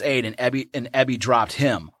Siebert's aid, and Ebby dropped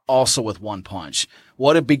him, also with one punch.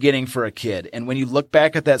 What a beginning for a kid. And when you look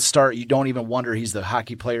back at that start, you don't even wonder he's the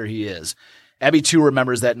hockey player he is. Ebby, too,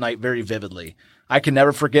 remembers that night very vividly. I can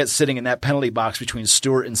never forget sitting in that penalty box between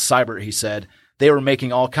Stewart and Siebert, he said. They were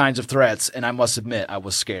making all kinds of threats, and I must admit, I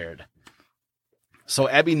was scared. So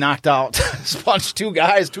Ebby knocked out, punched two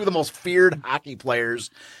guys, two of the most feared hockey players,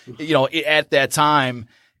 at that time,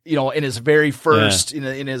 in his very first,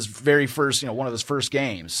 one of his first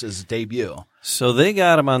games, his debut. So they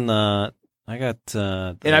got him on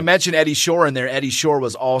and I mentioned Eddie Shore in there. Eddie Shore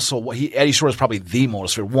was also, Eddie Shore is probably the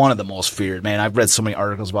most feared, one of the most feared. Man, I've read so many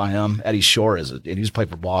articles about him. Eddie Shore and he was played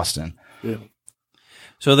for Boston. Yeah.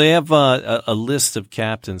 So they have a list of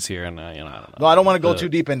captains here, and I don't know. No, I don't want to go too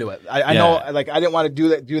deep into it. I know, I didn't want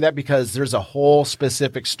to do that because there's a whole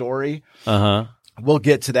specific story. We'll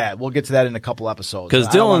get to that. We'll get to that in a couple episodes. Because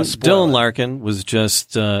Dylan Larkin was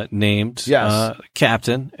just named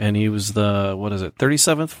captain, and he was the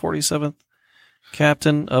 37th, 47th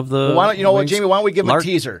captain of the. Well, Jamie? Why don't we give him a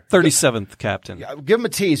teaser? 37th captain. Give him a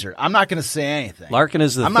teaser. I'm not going to say anything. Larkin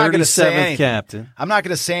is the 37th captain. I'm not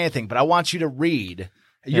going to say anything, but I want you to read.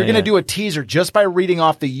 You're going to do a teaser just by reading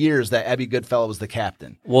off the years that Ebby Goodfellow was the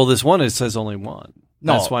captain. Well, this one, it says only one.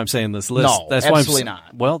 No. That's why I'm saying this list. No, that's absolutely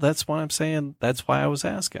not. Well, that's why I'm saying, that's why I was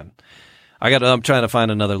asking. I'm trying to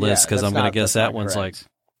find another list because I'm going to guess that one's correct.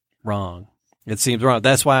 Wrong. It seems wrong.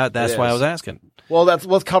 That's why I was asking. Well,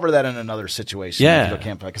 let's cover that in another situation. Yeah.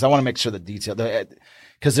 Because I want to make sure the detail,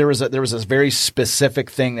 because there was this very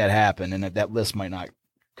specific thing that happened and that list might not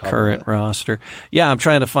cover current roster. Yeah. I'm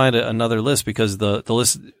trying to find another list because the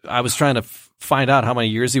list, I was trying to find out how many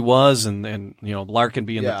years he was and Larkin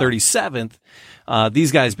being the 37th.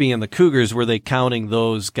 These guys being the Cougars, were they counting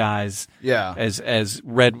those guys as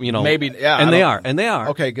red, Maybe, yeah. And they are.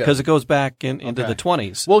 Okay, good. Because it goes back into the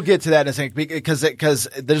 20s. We'll get to that in a second because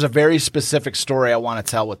there's a very specific story I want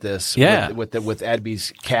to tell with this. Yeah. With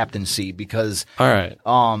Ebby's captaincy because. All right.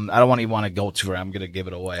 I don't even want to go to her. I'm going to give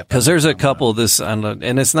it away. Because there's a couple of this,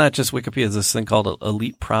 and it's not just Wikipedia, it's this thing called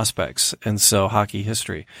Elite Prospects, and so hockey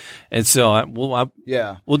history. And so we'll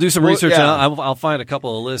do some research and I'll find a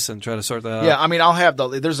couple of lists and try to sort that out. Yeah, I mean, I'll have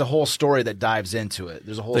there's a whole story that dives into it.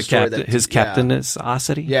 There's a whole story that his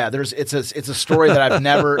captainosity. Yeah, it's a story that I've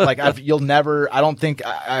never I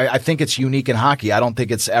think it's unique in hockey. I don't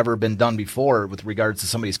think it's ever been done before with regards to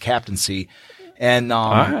somebody's captaincy. And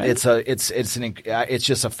it's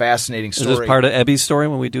just a fascinating story. Is this part of Ebby's story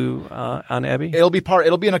when we do on Ebby?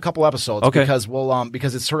 It'll be in a couple episodes. Okay. Because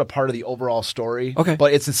it's sort of part of the overall story. Okay.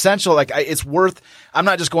 But it's essential. I'm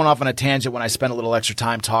not just going off on a tangent when I spend a little extra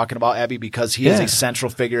time talking about Ebby because he is a central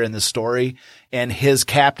figure in this story, and his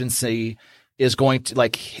captaincy is going to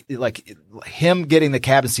like him getting the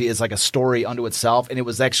captaincy is like a story unto itself, and it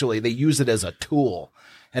was actually they used it as a tool.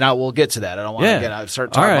 And we'll get to that. I don't want to I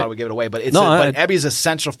start talking about it, we give it away, but but Ebby's a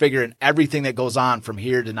central figure in everything that goes on from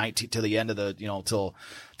here to the end of the,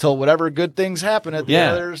 till whatever good things happen at the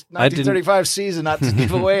other 1935 season, not to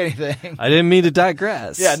give away anything. I didn't mean to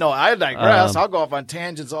digress. Yeah, no, I digress. I'll go off on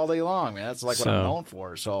tangents all day long, man. That's like what I'm known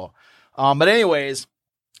for. So, but anyways,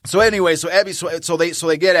 Ebby, so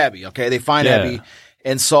they get Ebby, okay? They find Ebby.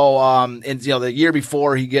 And so, the year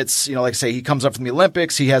before he gets, like I say, he comes up from the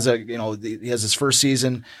Olympics. He has he has his first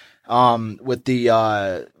season, with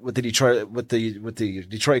the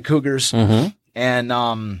Detroit Cougars.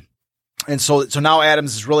 Mm-hmm. And so now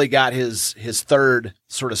Adams has really got his third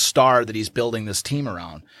sort of star that he's building this team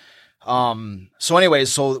around. So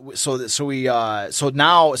anyways, so this is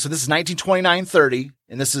 1929-30,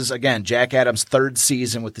 and this is again Jack Adams' third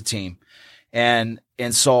season with the team. And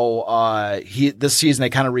so this season they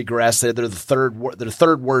kind of regressed. They're the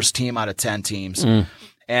third worst team out of 10 teams.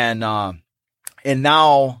 And now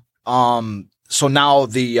the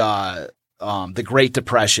Great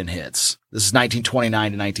Depression hits. This is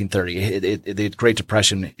 1929 to 1930. The Great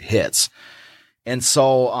Depression hits. And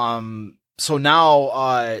so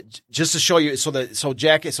now, just to show you,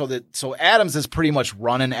 so Adams is pretty much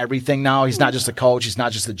running everything now. He's not just a coach. He's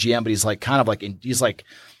not just the GM, but he's like he's like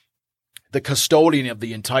the custodian of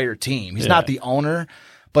the entire team. He's not the owner,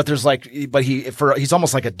 but he's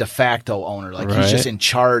almost like a de facto owner. Like he's just in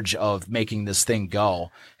charge of making this thing go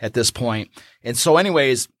at this point. And so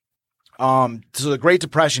anyways, so the Great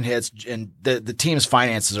Depression hits and the team's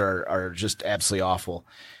finances are just absolutely awful.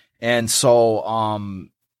 And so,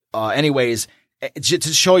 anyways, to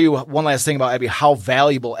show you one last thing about Ebby, how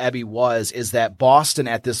valuable Ebby was, is that Boston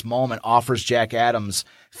at this moment offers Jack Adams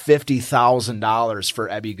 $50,000 for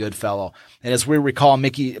Ebby Goodfellow. And as we recall,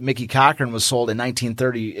 Mickey Cochran was sold at the end of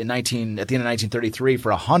 1933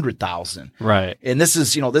 for $100,000. Right. And this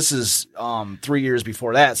is 3 years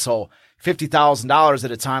before that. So $50,000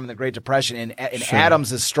 at a time in the Great Depression, and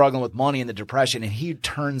Adams is struggling with money in the Depression, and he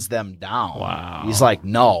turns them down. Wow. He's like,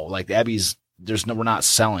 no, like Ebby's, we're not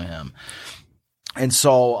selling him. And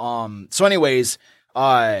so, anyways,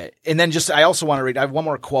 and then I also want to read, I have one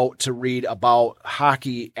more quote to read about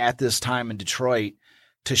hockey at this time in Detroit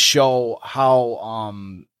to show how,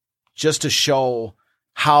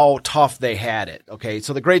 how tough they had it. Okay.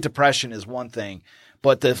 So the Great Depression is one thing,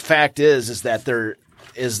 but the fact is that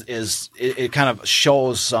it kind of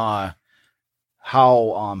shows, how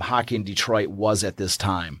hockey in Detroit was at this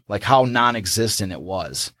time, like how non-existent it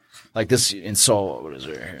was. Like this, and so what is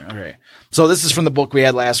it here? Okay, so this is from the book we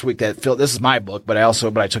had last week. This is my book, but I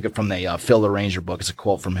took it from the Phil the Ranger book. It's a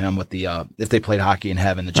quote from him with the "If They Played Hockey in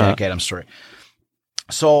Heaven," the Jack Adams story.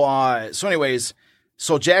 So anyways,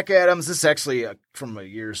 so Jack Adams, this is actually from a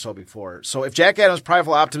year or so before. So if Jack Adams'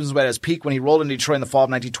 prideful optimism was at its peak when he rolled into Detroit in the fall of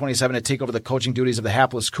 1927 to take over the coaching duties of the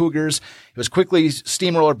hapless Cougars, it was quickly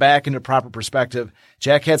steamrolled back into proper perspective.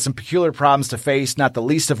 Jack had some peculiar problems to face, not the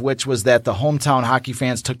least of which was that the hometown hockey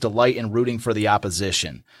fans took delight in rooting for the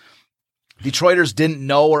opposition. Detroiters didn't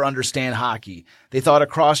know or understand hockey. They thought a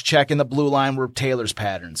cross-check in the blue line were Taylor's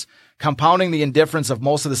patterns. Compounding the indifference of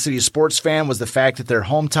most of the city's sports fan was the fact that their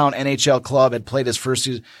hometown NHL club had played its first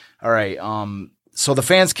season. All right. So the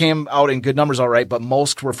fans came out in good numbers, all right, but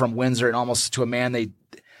most were from Windsor, and almost to a man they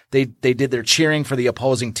did their cheering for the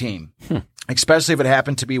opposing team, especially if it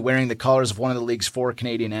happened to be wearing the colors of one of the league's 4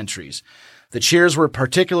 Canadian entries. The cheers were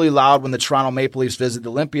particularly loud when the Toronto Maple Leafs visited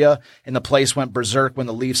Olympia, and the place went berserk when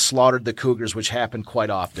the Leafs slaughtered the Cougars, which happened quite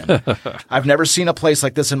often. I've never seen a place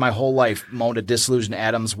like this in my whole life, moaned a disillusioned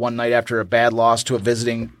Adams one night after a bad loss to a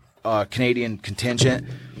visiting Canadian contingent.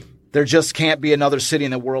 There just can't be another city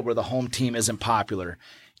in the world where the home team isn't popular.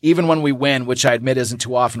 Even when we win, which I admit isn't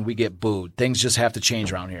too often, we get booed. Things just have to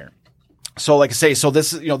change around here. So like I say, so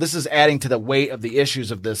this is adding to the weight of the issues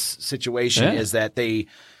of this situation, is that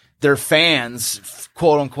their fans,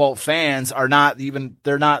 quote unquote fans,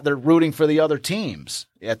 they're rooting for the other teams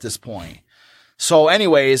at this point. So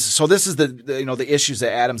anyways, so this is the issues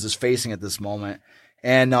that Adams is facing at this moment.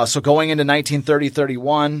 And, so going into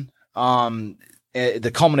 1930-31,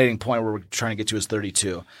 the culminating point where we're trying to get to is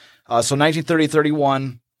 32. So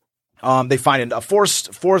 1930-31, they find a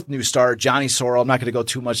fourth new star, Johnny Sorrell. I'm not going to go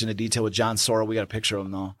too much into detail with John Sorrell. We got a picture of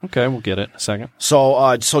him though. Okay, we'll get it in a second.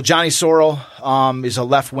 So Johnny Sorrell, is a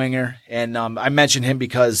left winger, and I mentioned him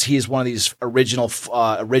because he's one of these original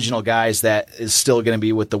guys that is still going to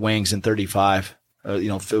be with the Wings in 35.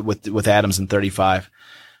 With Adams in 35.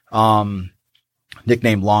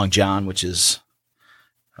 Nicknamed Long John, which is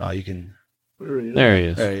you can. There he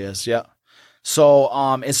is. There he is. Yeah. So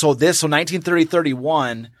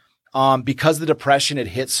 1930-31. because the Depression had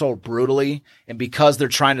hit so brutally, and because they're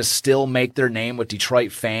trying to still make their name with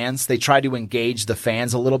Detroit fans, they tried to engage the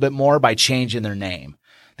fans a little bit more by changing their name.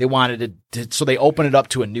 They wanted so they opened it up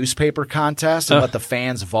to a newspaper contest and let the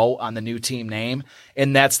fans vote on the new team name,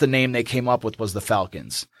 and that's the name they came up with, was the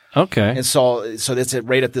Falcons. Okay. And so that's it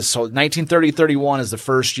right at this. So 1930-31 is the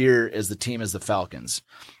first year as the team is the Falcons.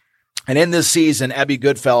 And in this season, Ebby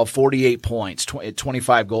Goodfellow, 48 points,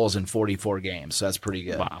 25 goals in 44 games. So that's pretty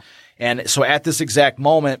good. Wow. And so at this exact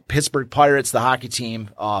moment, Pittsburgh Pirates, the hockey team,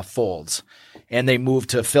 folds, and they move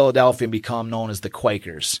to Philadelphia and become known as the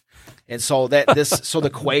Quakers. And so so the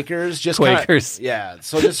Quakers Quakers.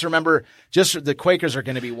 So just remember, the Quakers are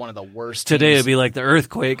going to be one of the worst teams. Today it'd be like the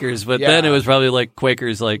Earthquakers, but then it was probably like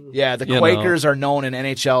Quakers, like the Quakers are known in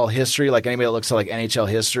NHL history. Like anybody that looks at like NHL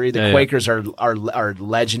history, the Quakers are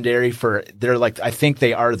legendary for. They're like, I think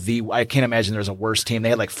they are I can't imagine there's a worse team. They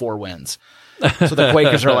had like 4 wins. So the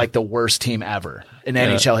Quakers are like the worst team ever in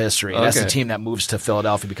NHL history. And that's the team that moves to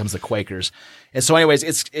Philadelphia, becomes the Quakers. And so anyways,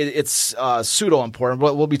 it's pseudo important.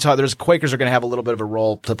 We'll be talking. There's Quakers are going to have a little bit of a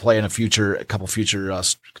role to play in a couple future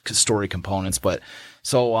story components. But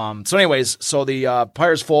so anyways, so the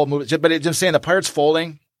Pirates fold, but just saying the Pirates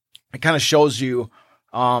folding, it kind of shows you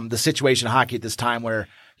the situation in hockey at this time where,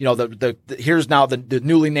 you know, here's now the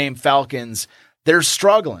newly named Falcons. They're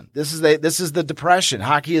struggling. This is the Depression.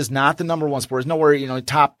 Hockey is not the number one sport. There's nowhere, you know,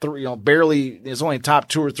 top 3, you know, barely, there's only top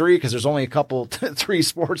 2 or 3 because there's only a couple, 3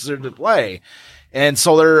 sports there to play. And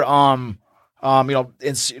so they're, you know,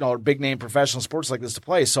 it's, you know, big name professional sports like this to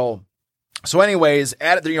play. So anyways,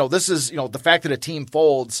 you know, this is, you know, the fact that a team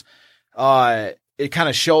folds, it kind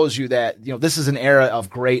of shows you that, you know, this is an era of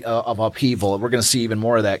great, of upheaval. We're going to see even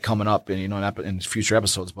more of that coming up in future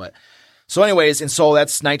episodes, but. So anyways, and so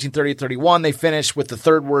that's 1930-31. They finished with the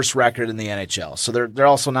 3rd worst record in the NHL. So they're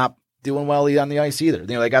also not doing well on the ice either. You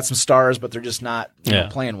know, they got some stars, but they're just not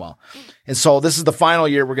playing well. And so this is the final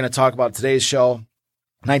year we're going to talk about today's show,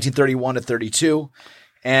 1931-32.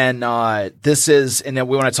 And this is, and then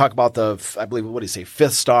we want to talk about I believe, what do you say,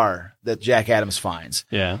 5th star that Jack Adams finds.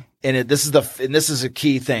 Yeah. And this is a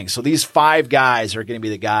key thing. So these 5 guys are going to be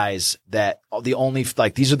the guys that these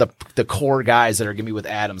are the core guys that are going to be with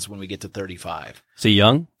Adams when we get to 35. Is he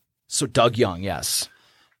young? So Doug Young, yes.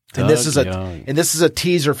 And this is a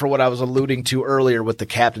teaser for what I was alluding to earlier with the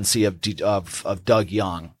captaincy of Doug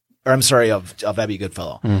Young. Or I'm sorry, of Ebby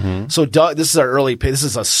Goodfellow. Mm-hmm. So Doug, this is our early pick. This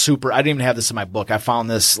is a super. I didn't even have this in my book. I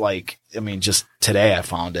found this just today. I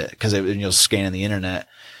found it because scanning the internet.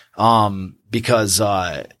 Because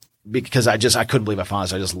I couldn't believe I found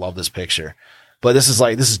this. I just love this picture. But this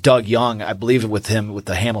is Doug Young. I believe with him with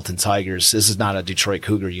the Hamilton Tigers. This is not a Detroit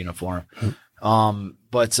Cougar uniform.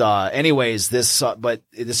 Anyways, this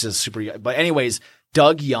is super. But anyways,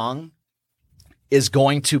 Doug Young is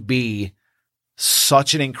going to be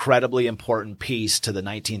such an incredibly important piece to the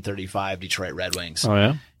 1935 Detroit Red Wings. Oh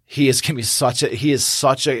yeah. He is such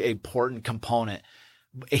a important component.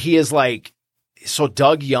 He is like, so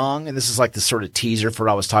Doug Young, and this is like the sort of teaser for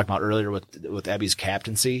what I was talking about earlier with Ebby's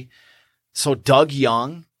captaincy. So Doug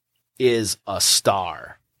Young is a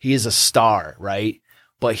star. He is a star, right?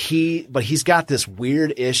 But he's got this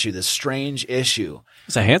weird issue, this strange issue.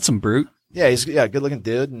 He's a handsome brute. Yeah, he's good looking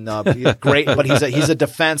dude, and he's great. But he's a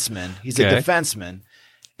defenseman. He's a defenseman,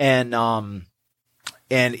 and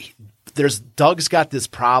Doug's got this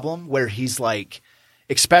problem where he's like,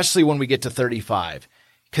 especially when we get to 35,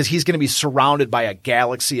 because he's going to be surrounded by a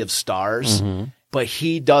galaxy of stars, but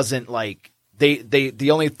he doesn't like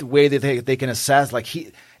the only way that they can assess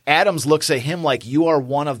Adams looks at him like, you are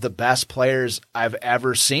one of the best players I've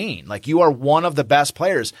ever seen. Like, you are one of the best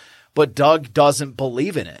players, but Doug doesn't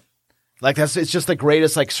believe in it. Like, it's just the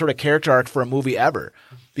greatest, like, sort of character arc for a movie ever,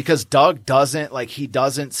 because Doug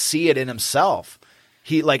doesn't see it in himself.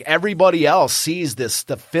 He, like everybody else, sees this.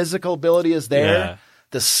 The physical ability is there.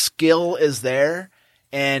 The skill is there.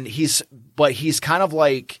 And he's kind of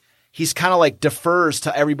like defers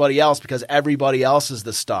to everybody else because everybody else is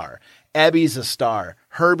the star. Ebby's a star.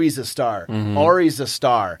 Herbie's a star. Ori's a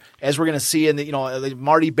star. As we're going to see in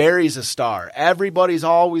Marty Berry's a star. Everybody's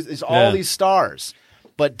all these stars.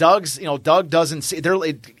 But Doug doesn't see.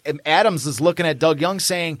 Adams is looking at Doug Young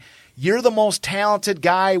saying, "You're the most talented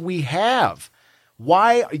guy we have.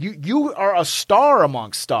 Why you are a star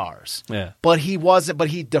amongst stars?" Yeah. But he wasn't. But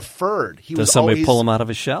he deferred. Does somebody pull him out of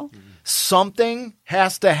his shell? Something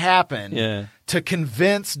has to happen to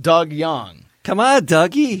convince Doug Young. Come on,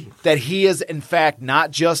 Dougie. That he is, in fact,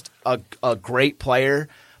 not just a great player,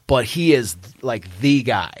 but he is like the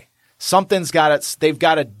guy. they've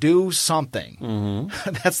got to do something.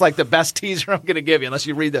 Mm-hmm. That's like the best teaser I'm going to give you, unless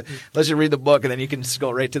you read the book, and then you can just go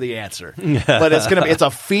right to the answer. But it's a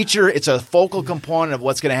feature, it's a focal component of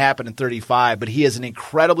what's going to happen in 35. But he is an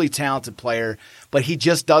incredibly talented player, but he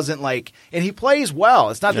just doesn't and he plays well.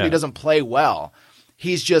 It's not that he doesn't play well.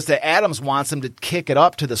 He's just that Adams wants him to kick it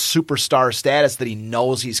up to the superstar status that he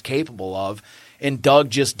knows he's capable of. And Doug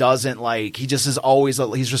just doesn't he just is always,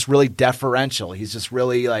 he's just really deferential. He's just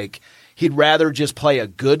really he'd rather just play a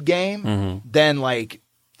good game than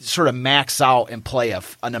sort of max out and play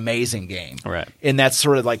an amazing game. Right. And that's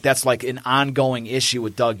sort of that's an ongoing issue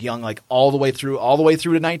with Doug Young, all the way through to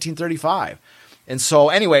 1935. And so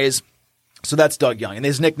anyways, so that's Doug Young. And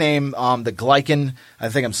his nickname, the Glycan, I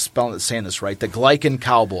think I'm saying this right, the Glycan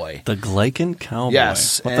Cowboy. The Glycan Cowboy?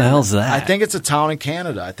 Yes. What the hell's that? I think it's a town in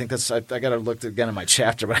Canada. I think that's, I got to look again in my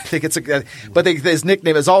chapter, but I think it's his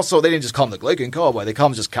nickname is also, they didn't just call him the Glycan Cowboy, they call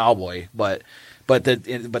him just Cowboy, but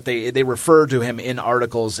they refer to him in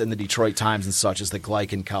articles in the Detroit Times and such as the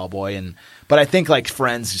Glycan Cowboy. But I think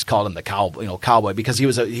Friends just called him the Cowboy because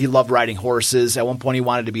he loved riding horses. At one point he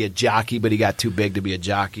wanted to be a jockey, but he got too big to be a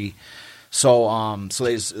jockey. So I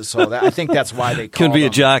think that's why they call him. Couldn't be a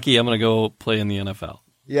jockey. I'm going to go play in the NFL.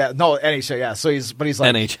 Yeah, no, NHL. Yeah, so he's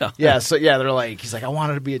NHL. Yeah, so yeah, they're he's I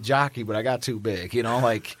wanted to be a jockey, but I got too big.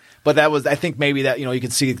 But that was, I think maybe that you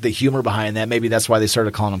could see the humor behind that. Maybe that's why they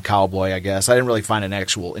started calling him Cowboy. I guess I didn't really find an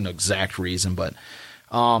actual exact reason, but.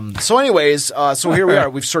 So anyways, so here we are.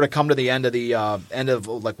 We've sort of come to the end of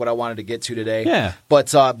what I wanted to get to today. Yeah.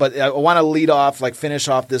 But I want to finish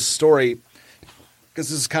off this story. Because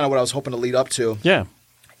this is kind of what I was hoping to lead up to. Yeah.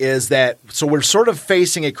 Is that so we're sort of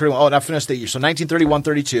facing a critical – and I finished the year. So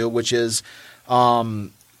 1931-32, which is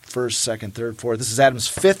first, second, third, fourth. This is Adams'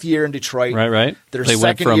 fifth year in Detroit. Right. Their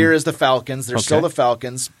second year is the Falcons. They're still the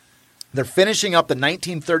Falcons. They're finishing up the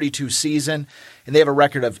 1932 season, and they have a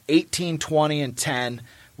record of 18-20-10,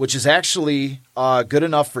 which is actually good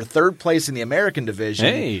enough for third place in the American Division.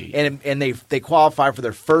 Hey. And they qualify for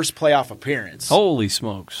their first playoff appearance. Holy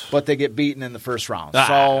smokes. But they get beaten in the first round.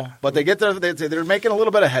 But they get there. They're making a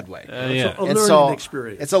little bit of headway. It's a learning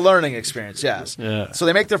experience. It's a learning experience, yes. Yeah. So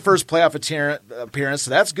they make their first playoff appearance, so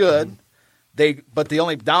that's good. But the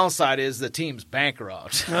only downside is the team's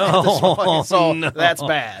bankrupt. So no. That's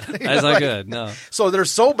bad. That's not good. No. So they're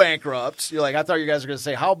so bankrupt. You're I thought you guys were going to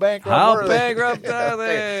say how bankrupt. How bankrupt are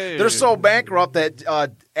they? They're so bankrupt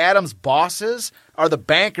that Adams' bosses are the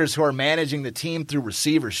bankers who are managing the team through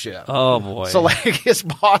receivership. Oh boy. So his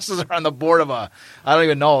bosses are on the board of I don't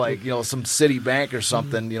even know some city bank or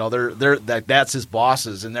something. That's his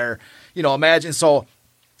bosses, and they're imagine so.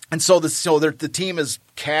 And so the team is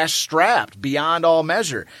cash strapped beyond all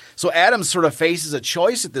measure. So Adams sort of faces a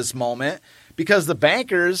choice at this moment because the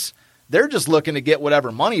bankers, they're just looking to get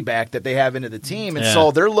whatever money back that they have into the team. And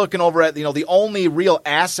so they're looking over at, the only real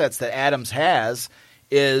assets that Adams has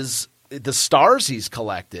is the stars he's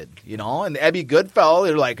collected, And Ebby Goodfellow,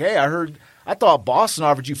 they're hey, I thought Boston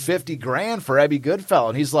offered you $50,000 for Ebby Goodfellow.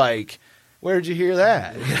 And he's like, where'd you hear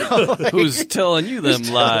that? Who's telling you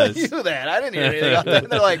them lies? Who's telling you that? I didn't hear anything about that.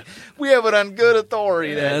 And they're we have it on good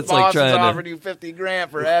authority that Boston's offered you $50,000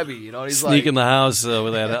 for Abby. He's sneak in the house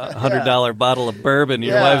with that $100 bottle of bourbon.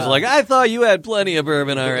 Your wife's I thought you had plenty of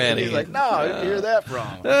bourbon already. He's no, where'd you hear that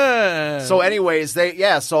from? So anyways,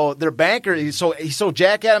 so their banker, so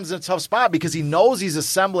Jack Adams is in a tough spot because he knows he's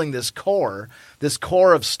assembling this core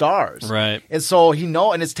of stars. Right. And so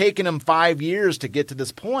and it's taken him 5 years to get to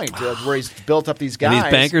this point where he's built up these guys. And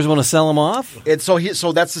these bankers want to sell him off? And so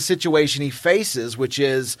that's the situation he faces, which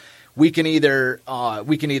is we can either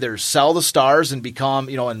sell the stars and become,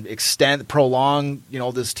 and prolong,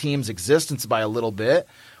 this team's existence by a little bit,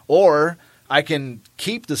 or I can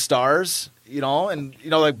keep the stars,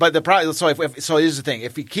 but the problem, so here's the thing.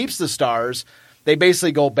 If he keeps the stars, they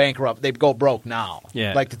basically go bankrupt. They go broke now.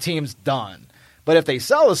 Yeah. The team's done. But if they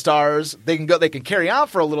sell the stars, they can carry on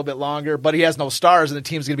for a little bit longer, but he has no stars and the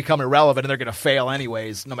team's going to become irrelevant and they're going to fail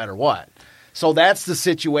anyways, no matter what. So that's the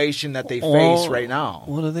situation that they face right now.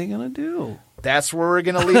 What are they going to do? That's where we're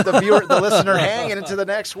going to leave the listener hanging into the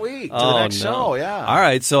next week, to the next show. Yeah. All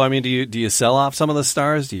right. So, do you sell off some of the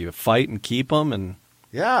stars? Do you fight and keep them? And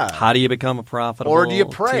how do you become a profitable Or do you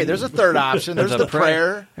pray? team? There's a third option. There's the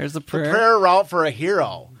prayer. There's the prayer. The prayer route for a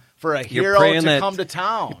hero. For a hero to come to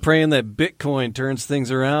town. You're praying that Bitcoin turns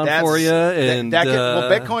things around for you. And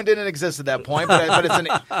Bitcoin didn't exist at that point,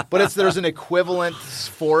 but there's an equivalent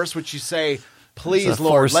force which you say, please,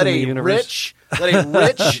 Lord, let a rich,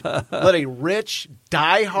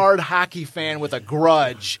 diehard hockey fan with a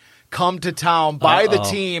grudge come to town, buy the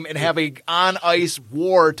team, and have a on-ice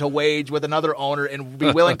war to wage with another owner and be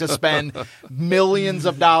willing to spend millions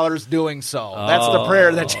of dollars doing so. That's the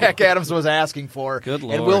prayer that Jack Adams was asking for. Good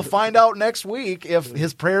Lord. And we'll find out next week if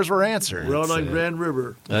his prayers were answered. We're out on Grand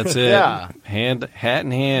River. That's it. Yeah. Hat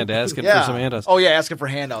in hand, asking for some handouts. Oh, yeah, asking for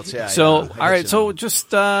handouts, yeah. So, all right, so just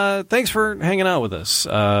thanks for hanging out with us.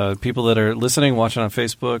 People that are listening, watching on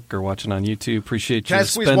Facebook or watching on YouTube, appreciate you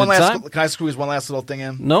spending time. Can I squeeze one last little thing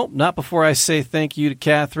in? Nope, not before I say thank you to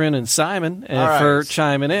Catherine and Simon for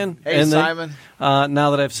chiming in. Hey, and Simon. Then,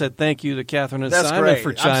 now that I've said thank you to Catherine and Simon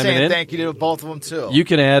for chiming in. I'm saying thank you to both of them, too. You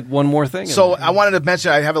can add one more thing. So I wanted to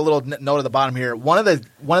mention, I have a little note at the bottom here. One of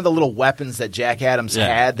the little weapons that Jack Adams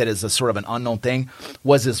had that is a sort of an unknown thing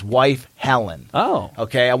was his wife, Helen. Oh.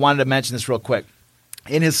 Okay, I wanted to mention this real quick.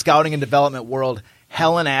 In his scouting and development world,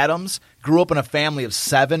 Helen Adams grew up in a family of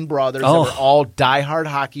 7 brothers that were all diehard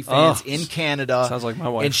hockey fans in Canada. Sounds like my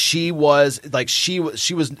wife. And she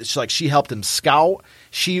helped him scout.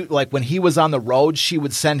 She, like, when he was on the road, she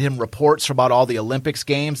would send him reports about all the Olympics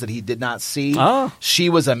games that he did not see. Oh. She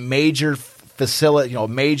was a major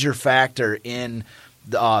major factor in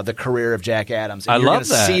the career of Jack Adams. And I you're love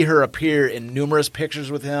that. See her appear in numerous pictures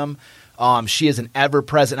with him. She is an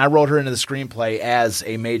ever-present. I wrote her into the screenplay as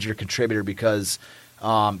a major contributor because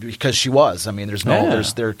she was. I mean,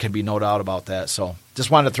 there can be no doubt about that. So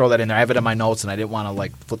just wanted to throw that in there. I have it in my notes, and I didn't want to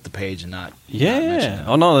flip the page and not. Yeah. Not mention it.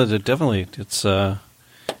 Oh no, definitely. It's got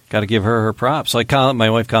to give her props. Like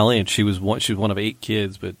my wife Colleen, she was one of 8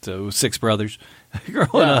 kids, but it was 6 brothers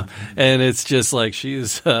growing up, and it's just like she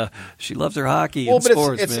loves her hockey and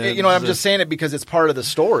sports. It's I'm just saying it because it's part of the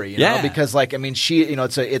story. You know? Because she,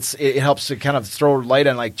 it helps to kind of throw light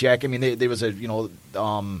on Jack. I mean, there was a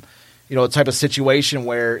type of situation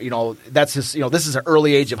where, that's his, this is an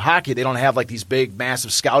early age of hockey. They don't have these big,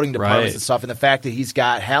 massive scouting departments and stuff. And the fact that he's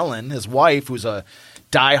got Helen, his wife, who's a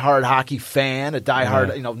diehard hockey fan, a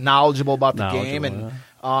diehard, knowledgeable about the game. And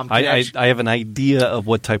I have an idea of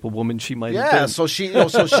what type of woman she might have been. So she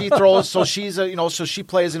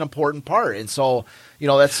plays an important part. And so,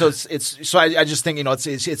 I just think,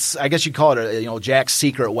 it's I guess you call it Jack's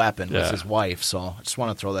secret weapon was his wife. So I just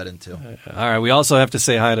want to throw that in too. All right. We also have to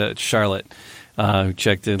say hi to Charlotte, who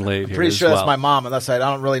checked in late. I'm pretty sure that's my mom, unless I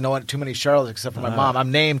don't really know too many Charlottes except for my mom.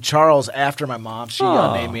 I'm named Charles after my mom. She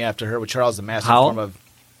named me after her, with Charles the masculine form of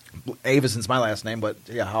Aveson's my last name, but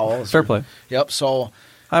Howell. Fair play. Yep. So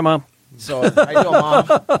hi, Mom. So how you doing,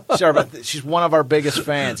 Mom? She's one of our biggest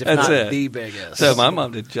fans, if not the biggest. So my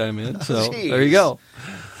mom did chime in. So there you go.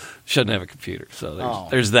 Shouldn't have a computer, so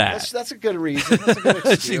there's that. That's a good reason. That's a good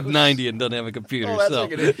excuse. She's 90 and doesn't have a computer. Well,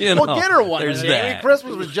 get her one. There's that.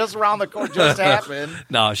 Christmas was just around the corner. Just happened.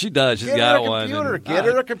 No, she does. She's got one. Get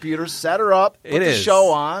her a computer. Set her up. Put the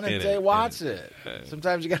show on and watch it.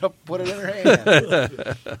 Sometimes you got to put it in her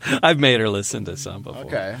hand. I've made her listen to some before.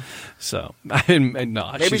 Okay. So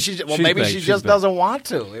maybe she just doesn't want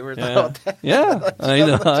to. I know.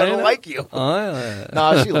 Doesn't like you.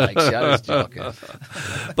 No, she likes you. I was joking.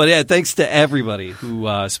 But yeah, thanks to everybody who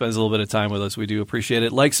spends a little bit of time with us. We do appreciate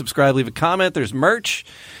it. Like, subscribe, leave a comment. There's merch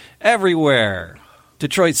everywhere.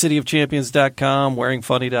 DetroitCityOfChampions.com,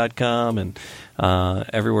 WearingFunny.com, and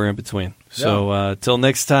everywhere in between. So till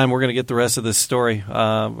next time, we're going to get the rest of this story.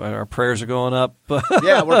 Our prayers are going up.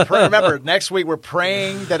 Remember, next week we're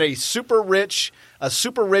praying that a super rich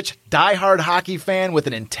diehard hockey fan with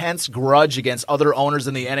an intense grudge against other owners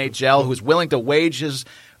in the NHL who's willing to wage his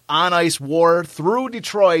on-ice war through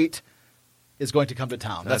Detroit is going to come to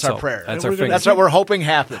town. That's our prayer. That's what we're hoping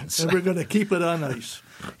happens. And we're going to keep it on ice.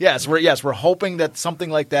 Yes, we're hoping that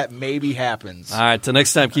something like that maybe happens. All right, till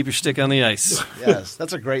next time, keep your stick on the ice. Yes,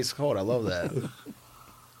 that's a great quote. I love that.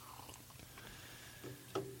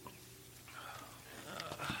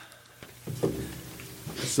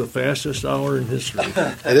 It's the fastest hour in history.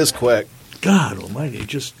 It is quick. God almighty, I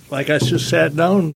just sat down.